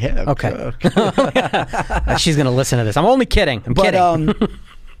 Yeah. Okay. She's going to listen to this. I'm only kidding. I'm kidding.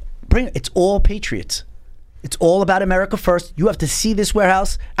 It's all patriots. It's all about America first. You have to see this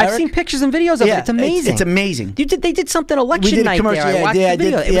warehouse. I've Eric. seen pictures and videos of it. It's amazing. It's amazing. They did something election We did a night commercial. there. I watched the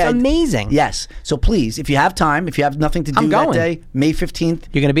video. It was amazing. Yes. So please, if you have time, if you have nothing to do that day, May 15th.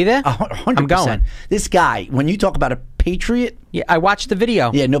 You're going to be there? 100%. I'm going. This guy, when you talk about a patriot. Yeah, I watched the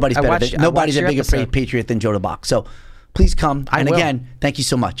video. Yeah, nobody's a bigger patriot than Joe DeBach. So please come. And again, thank you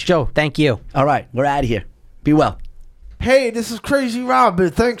so much. Joe, thank you. All right, we're out of here. Be well. Hey, this is Crazy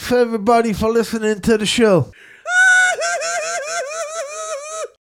Robin. Thanks for everybody for listening to the show.